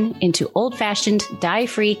cotton into old-fashioned,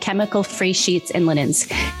 dye-free, chemical-free sheets and linens.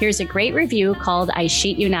 Here's a great review called I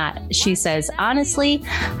Sheet You Not. She says, honestly,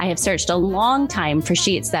 I have searched a long time for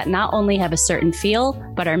sheets that not only have a certain feel,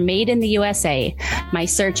 but are made in the USA. My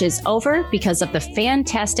search is over because of the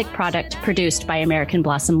fantastic product produced by American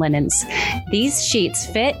Blossom Linens. These sheets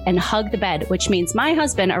fit and hug the bed, which means my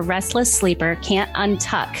husband, a restless sleeper, can't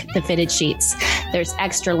untuck the fitted sheets. There's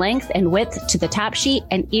extra length and width to the top sheet,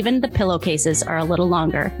 and even the pillowcases are a little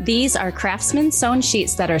longer. These are craftsman sewn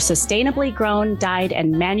sheets that are sustainably grown, dyed,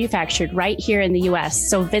 and manufactured right here in the US.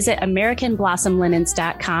 So visit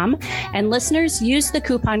AmericanBlossomLinens.com, and listeners use the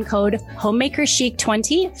coupon code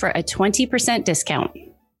HomemakerChic20 for a 20% discount.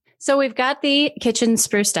 So we've got the kitchen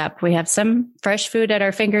spruced up. We have some fresh food at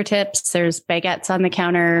our fingertips. There's baguettes on the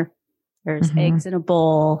counter. There's eggs in a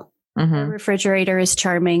bowl. The refrigerator is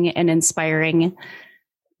charming and inspiring.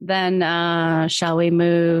 Then shall we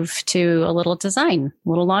move to a little design? A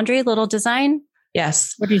little laundry, a little design?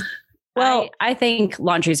 Yes. What do you Well, I think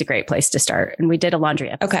laundry is a great place to start. And we did a laundry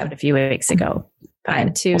episode a few weeks ago.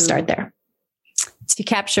 Fine. We'll start there. To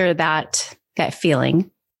capture that feeling,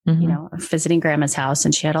 you know, of visiting grandma's house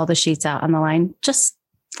and she had all the sheets out on the line. Just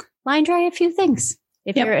line dry a few things.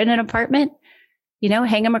 If you're in an apartment, you know,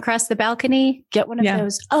 hang them across the balcony, get one of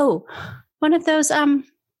those. Oh, one of those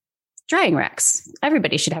drying racks.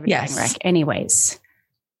 Everybody should have a drying rack anyways.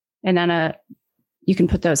 And then you can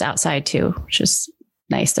put those outside too, which is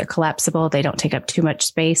nice. They're collapsible. They don't take up too much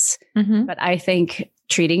space. But I think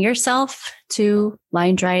treating yourself to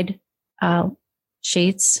line dried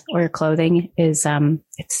sheets or clothing is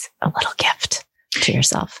it's a little gift to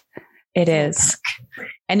yourself. It is.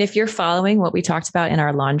 And if you're following what we talked about in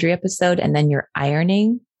our laundry episode and then you're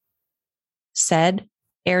ironing said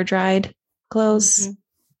air dried clothes,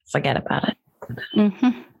 forget about it.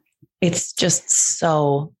 It's just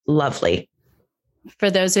so lovely.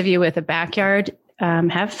 For those of you with a backyard,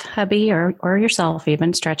 have hubby or yourself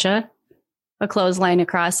even stretch a clothesline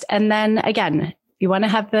across. And then again, you want to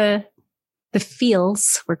have the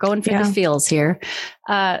feels. We're going for the feels here.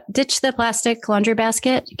 Ditch the plastic laundry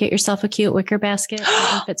basket. Get yourself a cute wicker basket.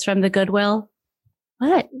 If it's from the Goodwill.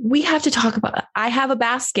 What? We have to talk about, I have a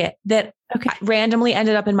basket that randomly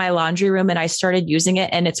ended up in my laundry room and I started using it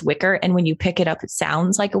and it's wicker. And when you pick it up, it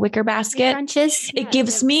sounds like a wicker basket. It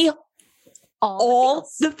gives me all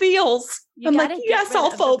the feels. I'm like, yes,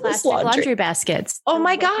 I'll fold this laundry baskets. Oh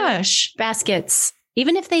my gosh. Baskets.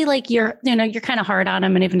 Even if they you're kind of hard on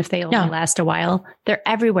them. And even if they only last a while, they're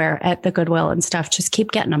everywhere at the Goodwill and stuff. Just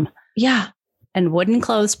keep getting them. Yeah. And wooden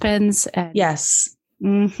clothespins. Yes.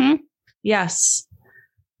 Yes.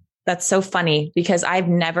 That's so funny because I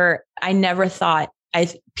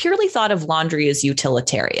purely thought of laundry as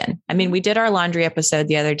utilitarian. I mean, we did our laundry episode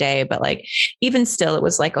the other day, but even still, it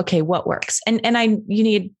was okay, what works? And you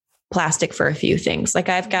need plastic for a few things.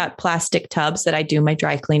 I've got plastic tubs that I do my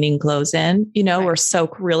dry cleaning clothes in, or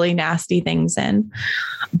soak really nasty things in.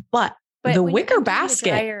 But the wicker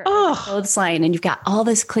basket, clothesline, and you've got all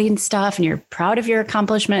this clean stuff and you're proud of your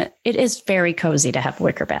accomplishment. It is very cozy to have a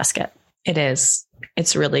wicker basket. It is.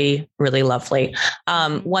 It's really, really lovely.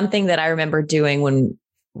 One thing that I remember doing when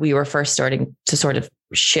we were first starting to sort of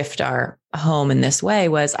shift our home in this way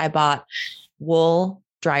was I bought wool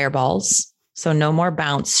dryer balls. So no more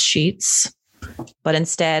bounce sheets, but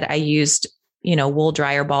instead I used, wool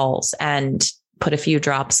dryer balls and put a few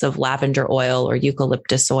drops of lavender oil or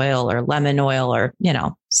eucalyptus oil or lemon oil or,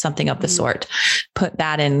 something of the sort, put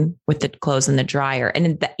that in with the clothes in the dryer.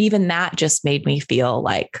 And even that just made me feel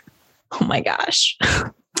like, oh my gosh,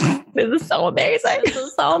 this is so amazing. This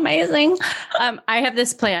is so amazing. I have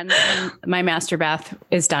this plan when my master bath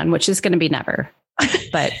is done, which is going to be never,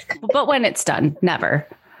 but when it's done, never.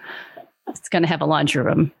 It's going to have a laundry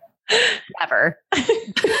room. Never.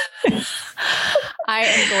 I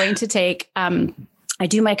am going to take, I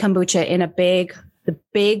do my kombucha in the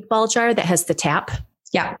big ball jar that has the tap.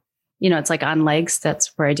 Yeah. It's on legs.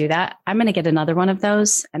 That's where I do that. I'm going to get another one of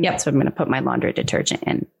those. And that's what I'm going to put my laundry detergent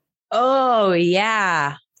in. Oh,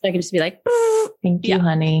 yeah. So I can just be like, thank you,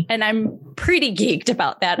 honey. And I'm pretty geeked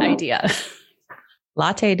about that idea.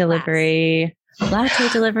 Latte delivery.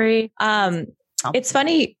 It's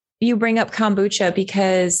funny you bring up kombucha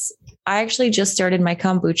because I actually just started my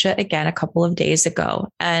kombucha again a couple of days ago.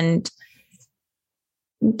 And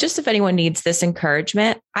just if anyone needs this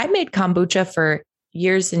encouragement, I made kombucha for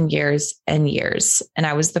years and years and years. And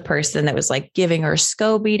I was the person that was giving her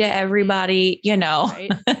SCOBY to everybody,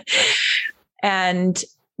 Right. And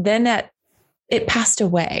then it passed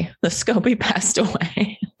away. The SCOBY passed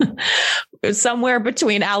away. It was somewhere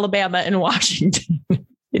between Alabama and Washington.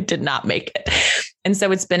 It did not make it. And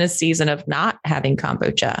so it's been a season of not having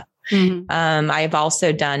kombucha. Mm-hmm. I've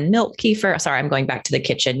also done milk kefir. Sorry, I'm going back to the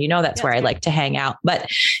kitchen. That's where I like to hang out. But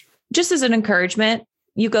just as an encouragement,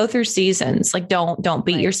 you go through seasons. Like don't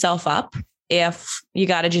beat yourself up if you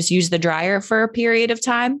got to just use the dryer for a period of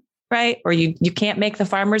time. Right. Or you can't make the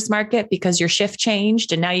farmer's market because your shift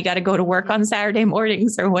changed and now you got to go to work on Saturday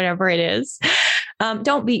mornings or whatever it is.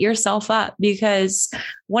 Don't beat yourself up, because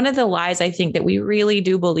one of the lies I think that we really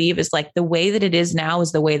do believe is like the way that it is now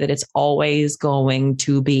is the way that it's always going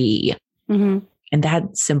to be. Mm-hmm. And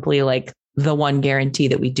that's simply like the one guarantee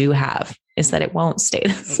that we do have is that it won't stay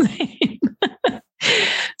the same.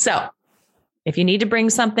 So if you need to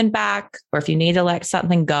bring something back, or if you need to let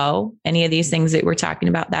something go, any of these things that we're talking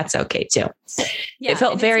about, that's okay too. Yeah, it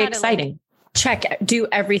felt very exciting. Do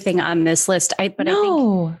everything on this list. I think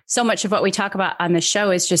so much of what we talk about on the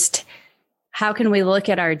show is just how can we look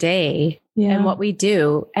at our day and what we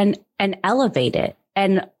do and elevate it.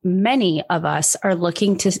 And many of us are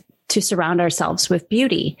looking to surround ourselves with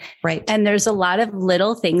beauty. Right. And there's a lot of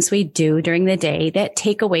little things we do during the day that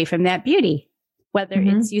take away from that beauty. Whether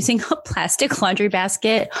it's using a plastic laundry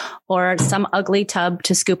basket or some ugly tub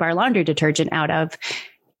to scoop our laundry detergent out of,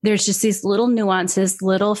 there's just these little nuances,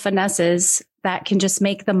 little finesses that can just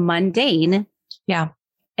make the mundane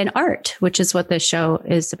an art, which is what this show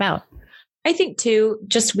is about. I think too,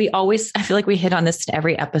 I feel like we hit on this in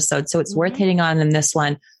every episode, so it's worth hitting on in this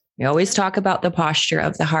one. We always talk about the posture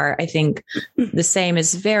of the heart. I think the same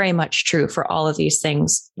is very much true for all of these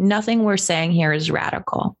things. Nothing we're saying here is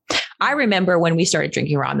radical. I remember when we started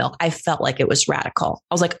drinking raw milk, I felt like it was radical.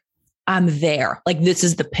 I was like, I'm there. Like, this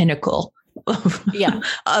is the pinnacle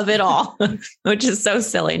of it all, which is so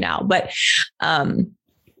silly now. But I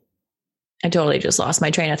totally just lost my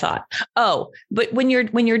train of thought. Oh, but when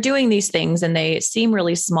you're doing these things and they seem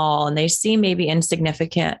really small and they seem maybe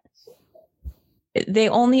insignificant, they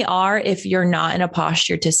only are if you're not in a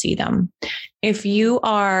posture to see them. If you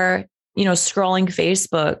are, scrolling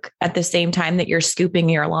Facebook at the same time that you're scooping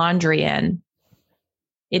your laundry in,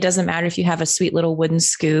 it doesn't matter if you have a sweet little wooden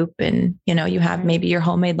scoop and, you have maybe your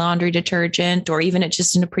homemade laundry detergent, or even it's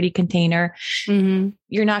just in a pretty container. Mm-hmm.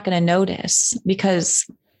 You're not going to notice, because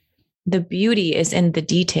the beauty is in the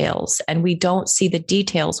details, and we don't see the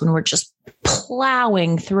details when we're just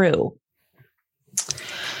plowing through.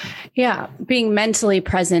 Yeah. Being mentally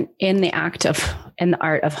present in the art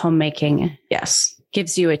of homemaking. Yes.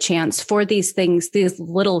 Gives you a chance for these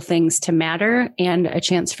little things to matter, and a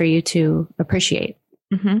chance for you to appreciate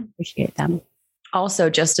them. Also,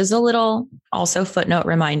 just as a little footnote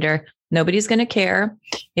reminder, nobody's going to care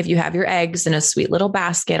if you have your eggs in a sweet little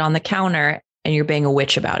basket on the counter and you're being a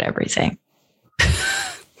witch about everything.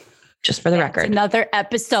 Just for the record. Another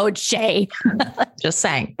episode, Shay. Just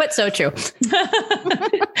saying. But so true.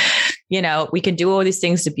 We can do all these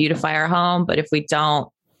things to beautify our home, but if we don't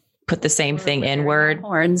put the same thing inward,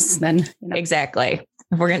 horns, then exactly.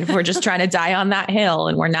 If we're just trying to die on that hill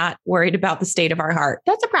and we're not worried about the state of our heart,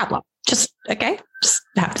 that's a problem. Just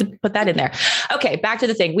have to put that in there. Okay. Back to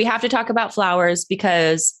the thing. We have to talk about flowers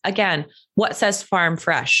because, again, what says farm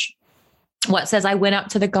fresh? What says I went out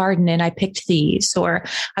to the garden and I picked these, or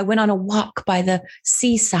I went on a walk by the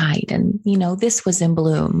seaside and, this was in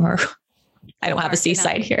bloom, or I don't have a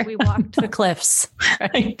seaside here. We walked the cliffs.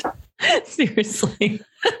 Right. Seriously.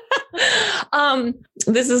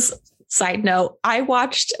 This is side note. I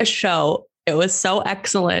watched a show. It was so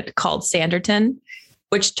excellent, called Sanditon,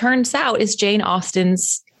 which turns out is Jane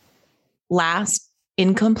Austen's last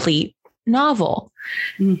incomplete novel.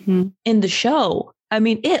 Mm-hmm. In the show, I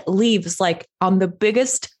mean, it leaves like on the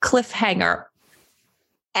biggest cliffhanger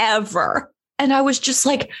ever. And I was just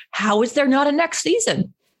like, how is there not a next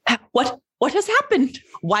season? What has happened?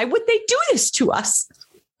 Why would they do this to us?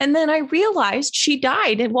 And then I realized she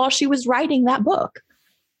died while she was writing that book.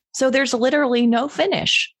 So there's literally no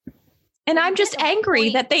finish. And I'm just angry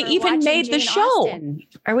that they even made the show. Austen.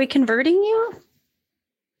 Are we converting you?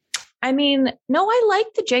 I mean, no, I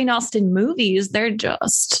like the Jane Austen movies. They're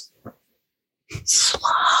just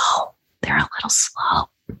slow. They're a little slow.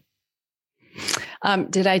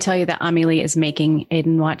 Did I tell you that Amelie is making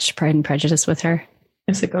Aiden watch Pride and Prejudice with her?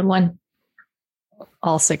 It's a good one.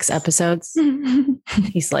 All 6 episodes.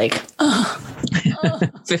 He's like,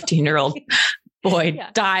 15-year-old boy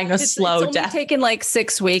dying a slow it's death. It's taken like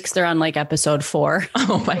 6 weeks. They're on like episode 4.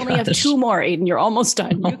 Oh my god! only have 2 more, Aiden. You're almost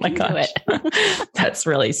done. Oh my gosh. That's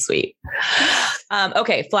really sweet.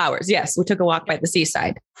 Okay. Flowers. Yes. We took a walk by the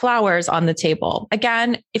seaside. Flowers on the table.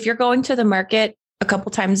 Again, if you're going to the market a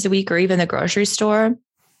couple times a week or even the grocery store,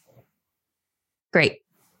 great.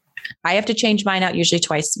 I have to change mine out usually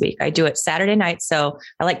twice a week. I do it Saturday night. So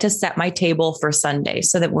I like to set my table for Sunday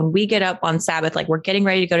so that when we get up on Sabbath, like we're getting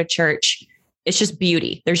ready to go to church, it's just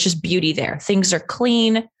beauty. There's just beauty there. Things are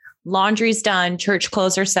clean. Laundry's done. Church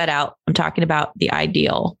clothes are set out. I'm talking about the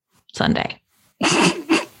ideal Sunday,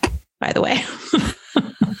 by the way.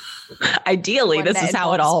 Ideally, One this is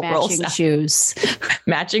how it all rolls matching out. shoes.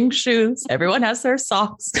 Matching shoes. Everyone has their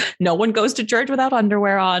socks. No one goes to church without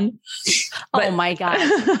underwear on. But, oh my God.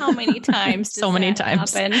 How many times? So many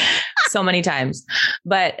times. So many times.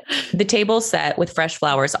 But the table's set with fresh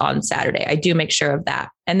flowers on Saturday. I do make sure of that.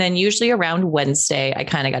 And then usually around Wednesday, I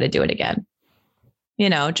kind of got to do it again. You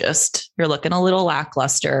know, just you're looking a little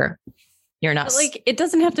lackluster. You're not but like, it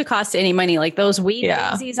doesn't have to cost any money. Like those weed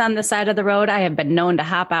daisies on the side of the road, I have been known to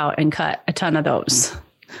hop out and cut a ton of those.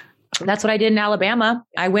 That's what I did in Alabama.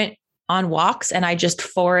 I went on walks and I just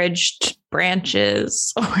foraged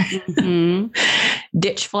branches or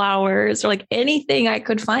ditch flowers or like anything I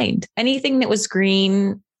could find, anything that was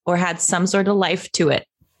green or had some sort of life to it.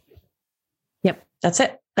 Yep. That's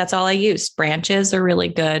it. That's all I used. Branches are really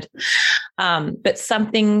good. But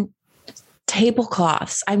something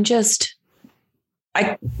tablecloths.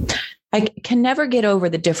 I can never get over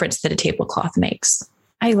the difference that a tablecloth makes.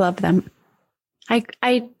 I love them. I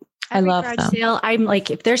love garage them. Sale, I'm like,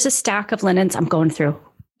 if there's a stack of linens, I'm going through.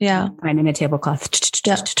 Yeah. Finding a tablecloth.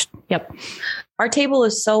 Yep. Our table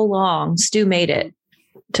is so long. Stu made it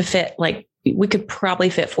to fit, like we could probably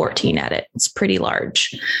fit 14 at it. It's pretty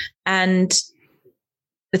large. And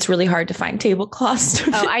it's really hard to find tablecloths.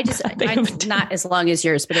 Mine's not as long as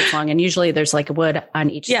yours, but it's long. And usually there's like wood on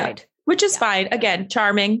each side. Which is fine. Again,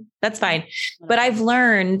 charming. That's fine. But I've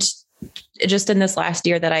learned just in this last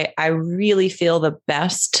year that I really feel the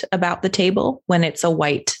best about the table when it's a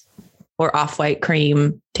white or off-white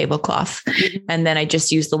cream tablecloth. Mm-hmm. And then I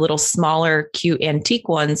just use the little smaller, cute antique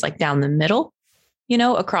ones like down the middle, you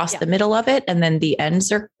know, across the middle of it. And then the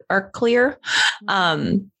ends are clear.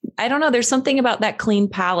 I don't know. There's something about that clean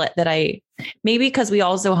palette that maybe because we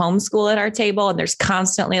also homeschool at our table and there's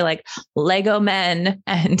constantly like Lego men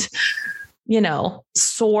and, you know,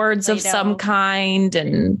 swords of some kind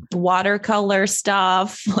and watercolor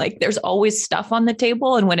stuff. Like there's always stuff on the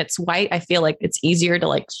table. And when it's white, I feel like it's easier to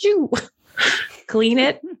like, clean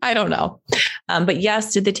it. I don't know. But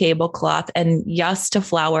yes to the tablecloth and yes to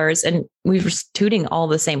flowers. And we were tooting all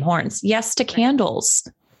the same horns. Yes to candles.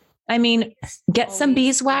 I mean, get some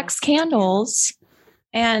beeswax candles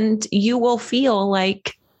and you will feel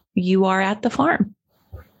like you are at the farm.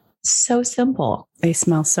 So simple. They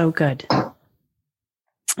smell so good.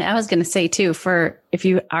 I was going to say too, if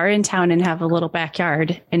you are in town and have a little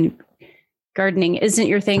backyard and gardening isn't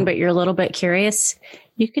your thing, but you're a little bit curious,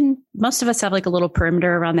 most of us have like a little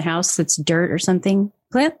perimeter around the house that's dirt or something.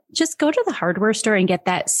 Just go to the hardware store and get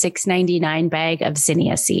that $6.99 bag of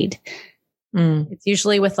zinnia seed. It's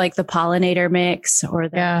usually with like the pollinator mix or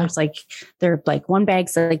they're like one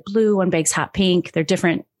bag's like blue, one bag's hot pink. They're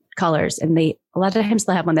different colors. And a lot of times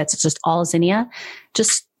they'll have one that's just all zinnia.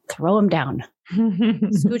 Just throw them down,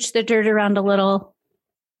 scooch the dirt around a little,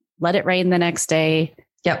 let it rain the next day.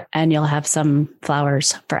 Yep. And you'll have some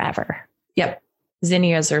flowers forever. Yep.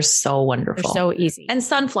 Zinnias are so wonderful. They're so easy. And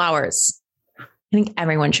sunflowers. I think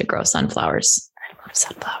everyone should grow sunflowers. I love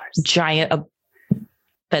sunflowers. Giant,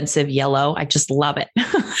 offensive yellow. I just love it.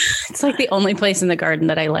 It's like the only place in the garden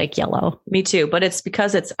that I like yellow. Me too. But it's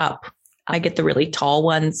because it's up. I get the really tall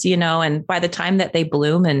ones, you know, and by the time that they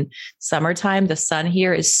bloom in summertime, the sun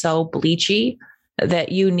here is so bleachy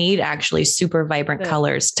that you need actually super vibrant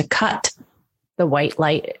colors to cut. The white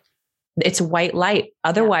light. It's white light.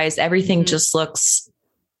 Otherwise, everything just looks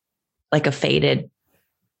like a faded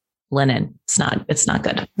linen. It's not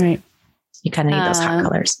good. Right. You kind of need those hot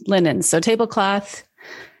colors. Linens. So tablecloth,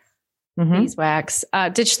 beeswax,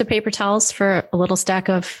 ditch the paper towels for a little stack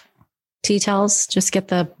of tea towels. Just get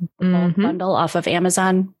the bundle off of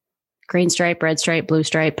Amazon, green stripe, red stripe, blue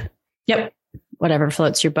stripe. Yep. Whatever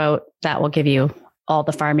floats your boat. That will give you all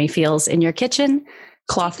the farmy feels in your kitchen.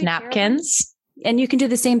 Cloth napkins. And you can do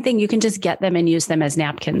the same thing. You can just get them and use them as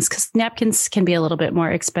napkins because napkins can be a little bit more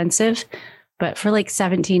expensive. But for like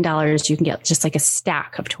 $17, you can get just like a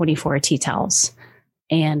stack of 24 tea towels.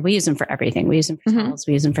 And we use them for everything. We use them for towels.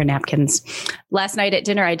 We use them for napkins. Last night at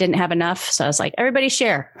dinner, I didn't have enough. So I was like, everybody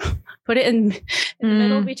share. Put it in the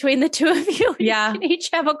middle between the two of you. Yeah. You can each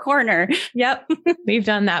have a corner. Yep. We've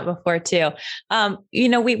done that before too. You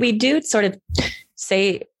know, we do sort of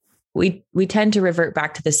say we tend to revert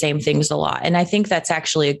back to the same things a lot. And I think that's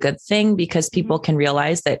actually a good thing because people can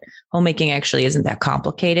realize that homemaking actually isn't that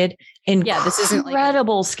complicated. This isn't like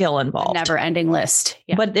incredible skill involved. Never ending list.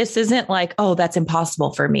 Yeah. But this isn't like, oh, that's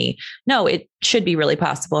impossible for me. No, it should be really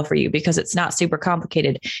possible for you because it's not super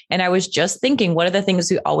complicated. And I was just thinking, what are the things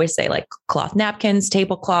we always say, like cloth napkins,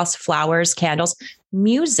 tablecloths, flowers, candles,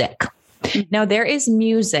 music. Now there is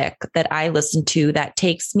music that I listen to that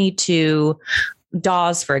takes me to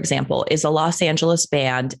Dawes, for example, is a Los Angeles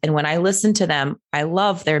band. And when I listen to them, I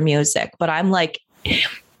love their music, but I'm like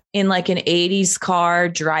in like an 80s car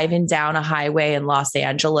driving down a highway in Los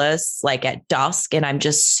Angeles, like at dusk. And I'm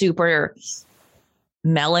just super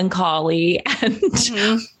melancholy. And,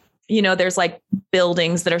 there's like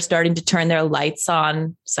buildings that are starting to turn their lights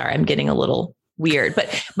on. Sorry, I'm getting a little weird,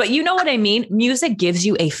 but you know what I mean? Music gives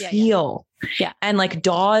you a feel. Yeah. And like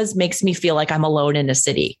Dawes makes me feel like I'm alone in a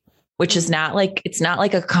city, which is not like, it's not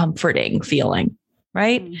like a comforting feeling.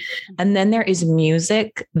 Right. And then there is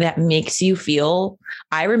music that makes you feel.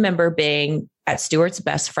 I remember being at Stuart's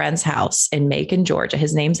best friend's house in Macon, Georgia.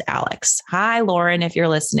 His name's Alex. Hi, Lauren, if you're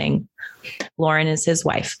listening. Lauren is his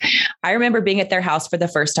wife. I remember being at their house for the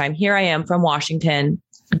first time. Here I am from Washington,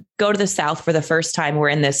 go to the South for the first time. We're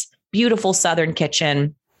in this beautiful Southern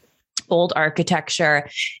kitchen, old architecture,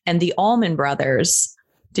 and the Allman Brothers.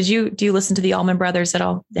 Do you listen to the Allman Brothers at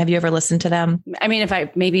all? Have you ever listened to them? I mean, if I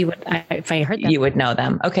heard them, you would know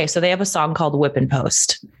them. Okay. So they have a song called Whip and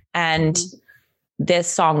Post. And this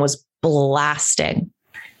song was blasting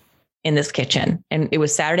in this kitchen. And it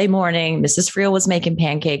was Saturday morning. Mrs. Friel was making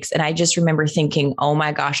pancakes. And I just remember thinking, oh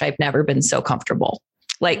my gosh, I've never been so comfortable.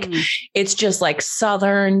 Like it's just like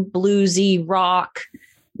Southern bluesy rock,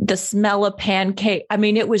 the smell of pancake. I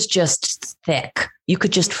mean, it was just thick. You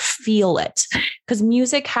could just feel it because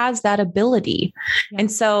music has that ability. Yeah.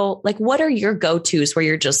 And so like, what are your go-tos where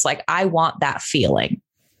you're just like, I want that feeling.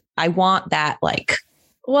 I want that like,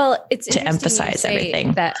 well, it's to emphasize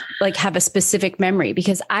everything that like have a specific memory,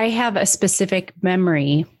 because I have a specific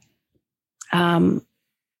memory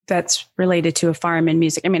that's related to a farm and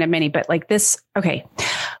music. I mean, I have many, but like this, okay.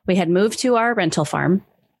 We had moved to our rental farm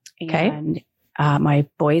and my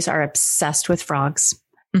boys are obsessed with frogs.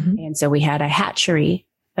 And so we had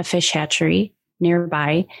a fish hatchery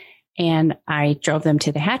nearby. And I drove them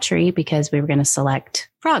to the hatchery because we were going to select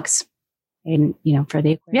frogs and, for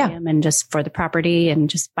the aquarium and just for the property and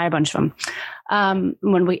just buy a bunch of them. And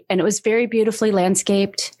it was very beautifully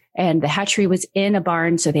landscaped and the hatchery was in a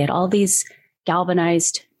barn. So they had all these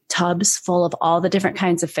galvanized tubs full of all the different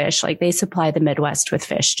kinds of fish. Like they supply the Midwest with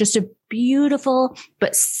fish, just a beautiful,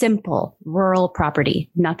 but simple rural property,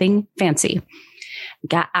 nothing fancy.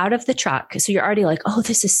 Got out of the truck. So you're already like, oh,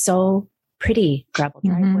 this is so pretty. Gravel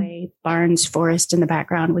driveway, barns, forest in the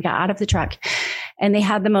background. We got out of the truck and they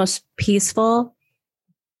had the most peaceful,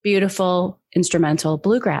 beautiful instrumental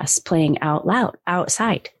bluegrass playing out loud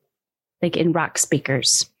outside, like in rock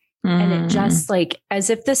speakers. And it just like,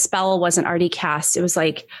 as if the spell wasn't already cast, it was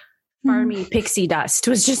like farmy pixie dust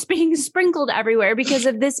was just being sprinkled everywhere because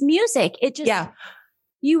of this music. It just,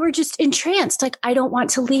 you were just entranced. Like, I don't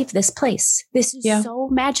want to leave this place. This is so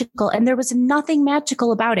magical. And there was nothing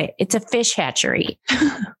magical about it. It's a fish hatchery.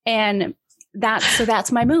 And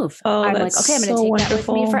that's my move. Oh, I'm like, okay, I'm going to take that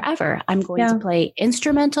with me forever. I'm going to play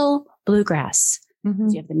instrumental bluegrass.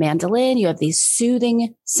 You have the mandolin, you have these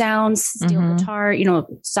soothing sounds, steel guitar,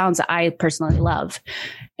 sounds that I personally love.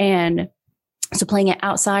 And so playing it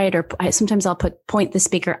outside, or sometimes I'll point the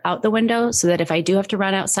speaker out the window so that if I do have to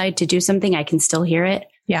run outside to do something, I can still hear it.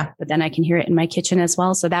 Yeah. But then I can hear it in my kitchen as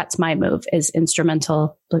well. So that's my move, is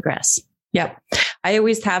instrumental bluegrass. Yep. I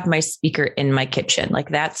always have my speaker in my kitchen. Like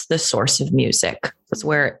that's the source of music. That's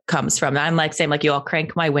where it comes from. I'm like saying, like, I'll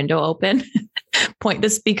crank my window open, point the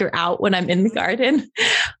speaker out when I'm in the garden.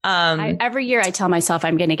 Every year I tell myself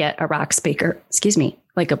I'm going to get a rock speaker,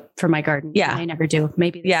 for my garden. Yeah. I never do.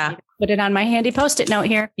 Maybe put it on my handy Post-it note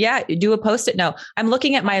here. Yeah. Do a Post-it note. I'm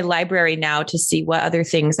looking at my library now to see what other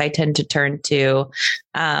things I tend to turn to.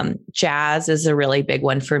 Jazz is a really big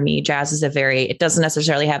one for me. Jazz is it doesn't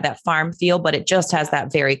necessarily have that farm feel, but it just has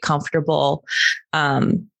that very comfortable,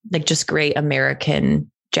 like just great American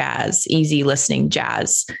jazz, easy listening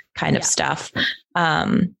jazz kind of stuff.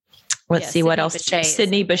 Let's see what else.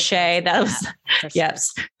 Sidney Bechet. That was,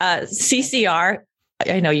 yes. CCR.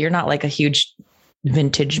 I know you're not like a huge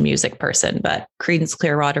vintage music person, but Creedence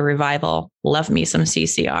Clearwater Revival. Love me some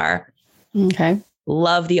CCR. Okay.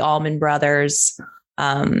 Love the Allman Brothers.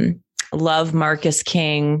 Love Marcus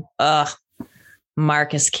King.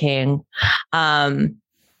 Marcus King. What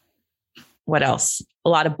else? A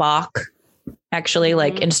lot of Bach. actually,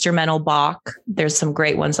 like instrumental Bach. There's some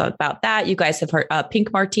great ones about that. You guys have heard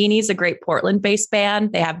Pink Martini's a great Portland-based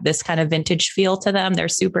band. They have this kind of vintage feel to them. They're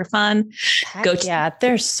super fun.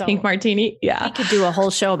 They're so Pink Martini. Yeah. We could do a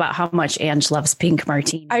whole show about how much Ange loves Pink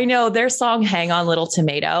Martini. I know their song Hang On Little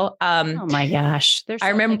Tomato. Oh my gosh. I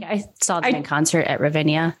remember I saw them in concert at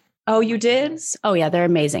Ravinia. Oh, you did? Oh yeah. They're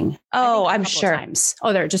amazing. Oh, I'm sure. Times.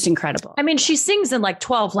 Oh, they're just incredible. I mean, she sings in like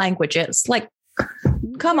 12 languages. Like,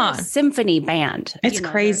 come on. Symphony band. It's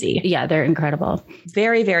crazy. They're incredible.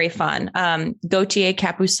 Very, very fun. Gauthier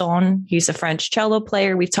Capuçon. He's a French cello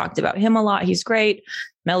player. We've talked about him a lot. He's great.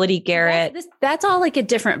 Melody Garrett. That's all like a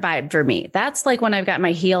different vibe for me. That's like when I've got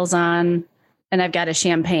my heels on and I've got a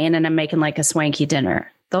champagne and I'm making like a swanky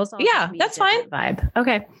dinner. Those all that's fine. Vibe.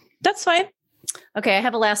 Okay. That's fine. Okay. I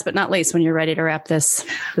have a last but not least when you're ready to wrap this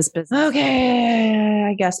business. Okay.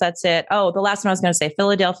 I guess that's it. Oh, the last one I was going to say,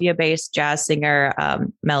 Philadelphia-based jazz singer,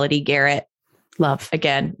 Melody Garrett. Love.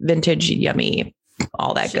 Again, vintage, yummy,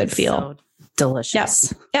 all that good feel. So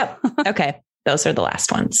delicious. Yep. Okay. Those are the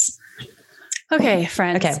last ones. Okay,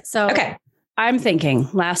 friends. Okay. So I'm thinking,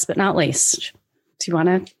 last but not least, do you want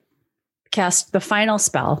to cast the final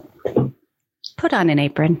spell? Put on an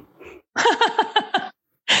apron.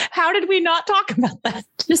 How did we not talk about that?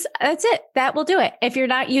 That's it. That will do it. If you're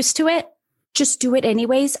not used to it, just do it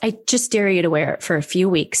anyways. I just dare you to wear it for a few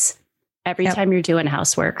weeks every time you're doing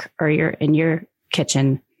housework or you're in your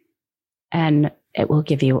kitchen, and it will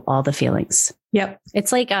give you all the feelings. Yep.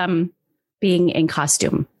 It's like being in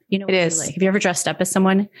costume. You know, it is. Like, have you ever dressed up as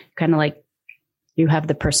someone? Kind of like you have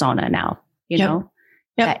the persona now, you know,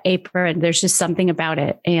 that apron. There's just something about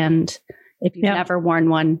it. And if you've never worn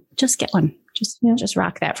one, just get one. Just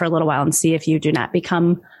rock that for a little while and see if you do not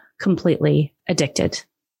become completely addicted.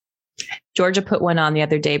 Georgia put one on the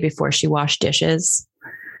other day before she washed dishes,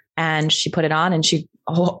 and she put it on and she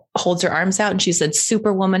holds her arms out and she said,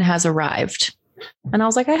 "Superwoman has arrived." And I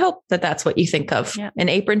was like, I hope that that's what you think of. Yep. An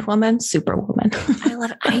aproned woman, superwoman. I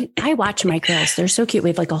love it. I watch my girls. They're so cute. We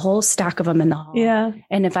have like a whole stock of them in the hall. Yeah.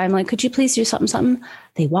 And if I'm like, could you please do something?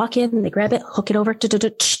 They walk in, they grab it, hook it over,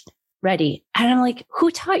 ready. And I'm like, who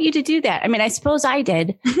taught you to do that? I mean, I suppose I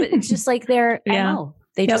did, but it's just like they're,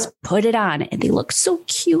 they just put it on and they look so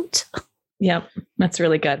cute. Yep. That's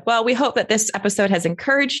really good. Well, we hope that this episode has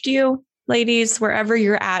encouraged you, ladies, wherever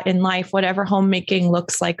you're at in life, whatever homemaking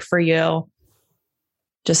looks like for you.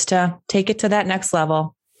 Just to take it to that next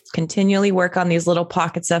level, continually work on these little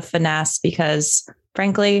pockets of finesse, because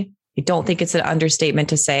frankly, I don't think it's an understatement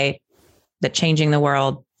to say that changing the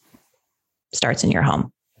world starts in your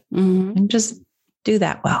home. Mm-hmm. And just do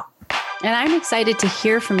that well. And I'm excited to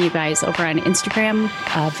hear from you guys over on Instagram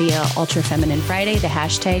via Ultra Feminine Friday, the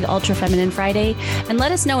hashtag Ultra Feminine Friday. And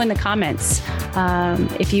let us know in the comments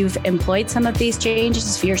if you've employed some of these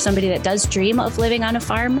changes, if you're somebody that does dream of living on a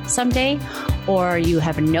farm someday, or you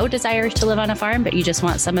have no desire to live on a farm, but you just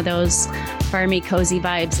want some of those farmy, cozy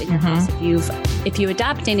vibes in your house. If you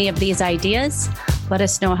adopt any of these ideas, let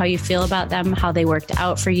us know how you feel about them, how they worked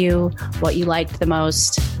out for you, what you liked the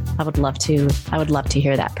most. I would love to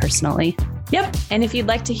hear that personally. Yep. And if you'd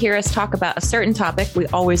like to hear us talk about a certain topic, we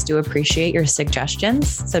always do appreciate your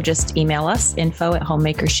suggestions. So just email us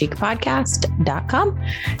info@homemakerchicpodcast.com,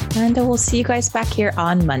 and we'll see you guys back here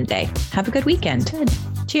on Monday. Have a good weekend. Good.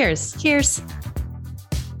 Cheers. Cheers.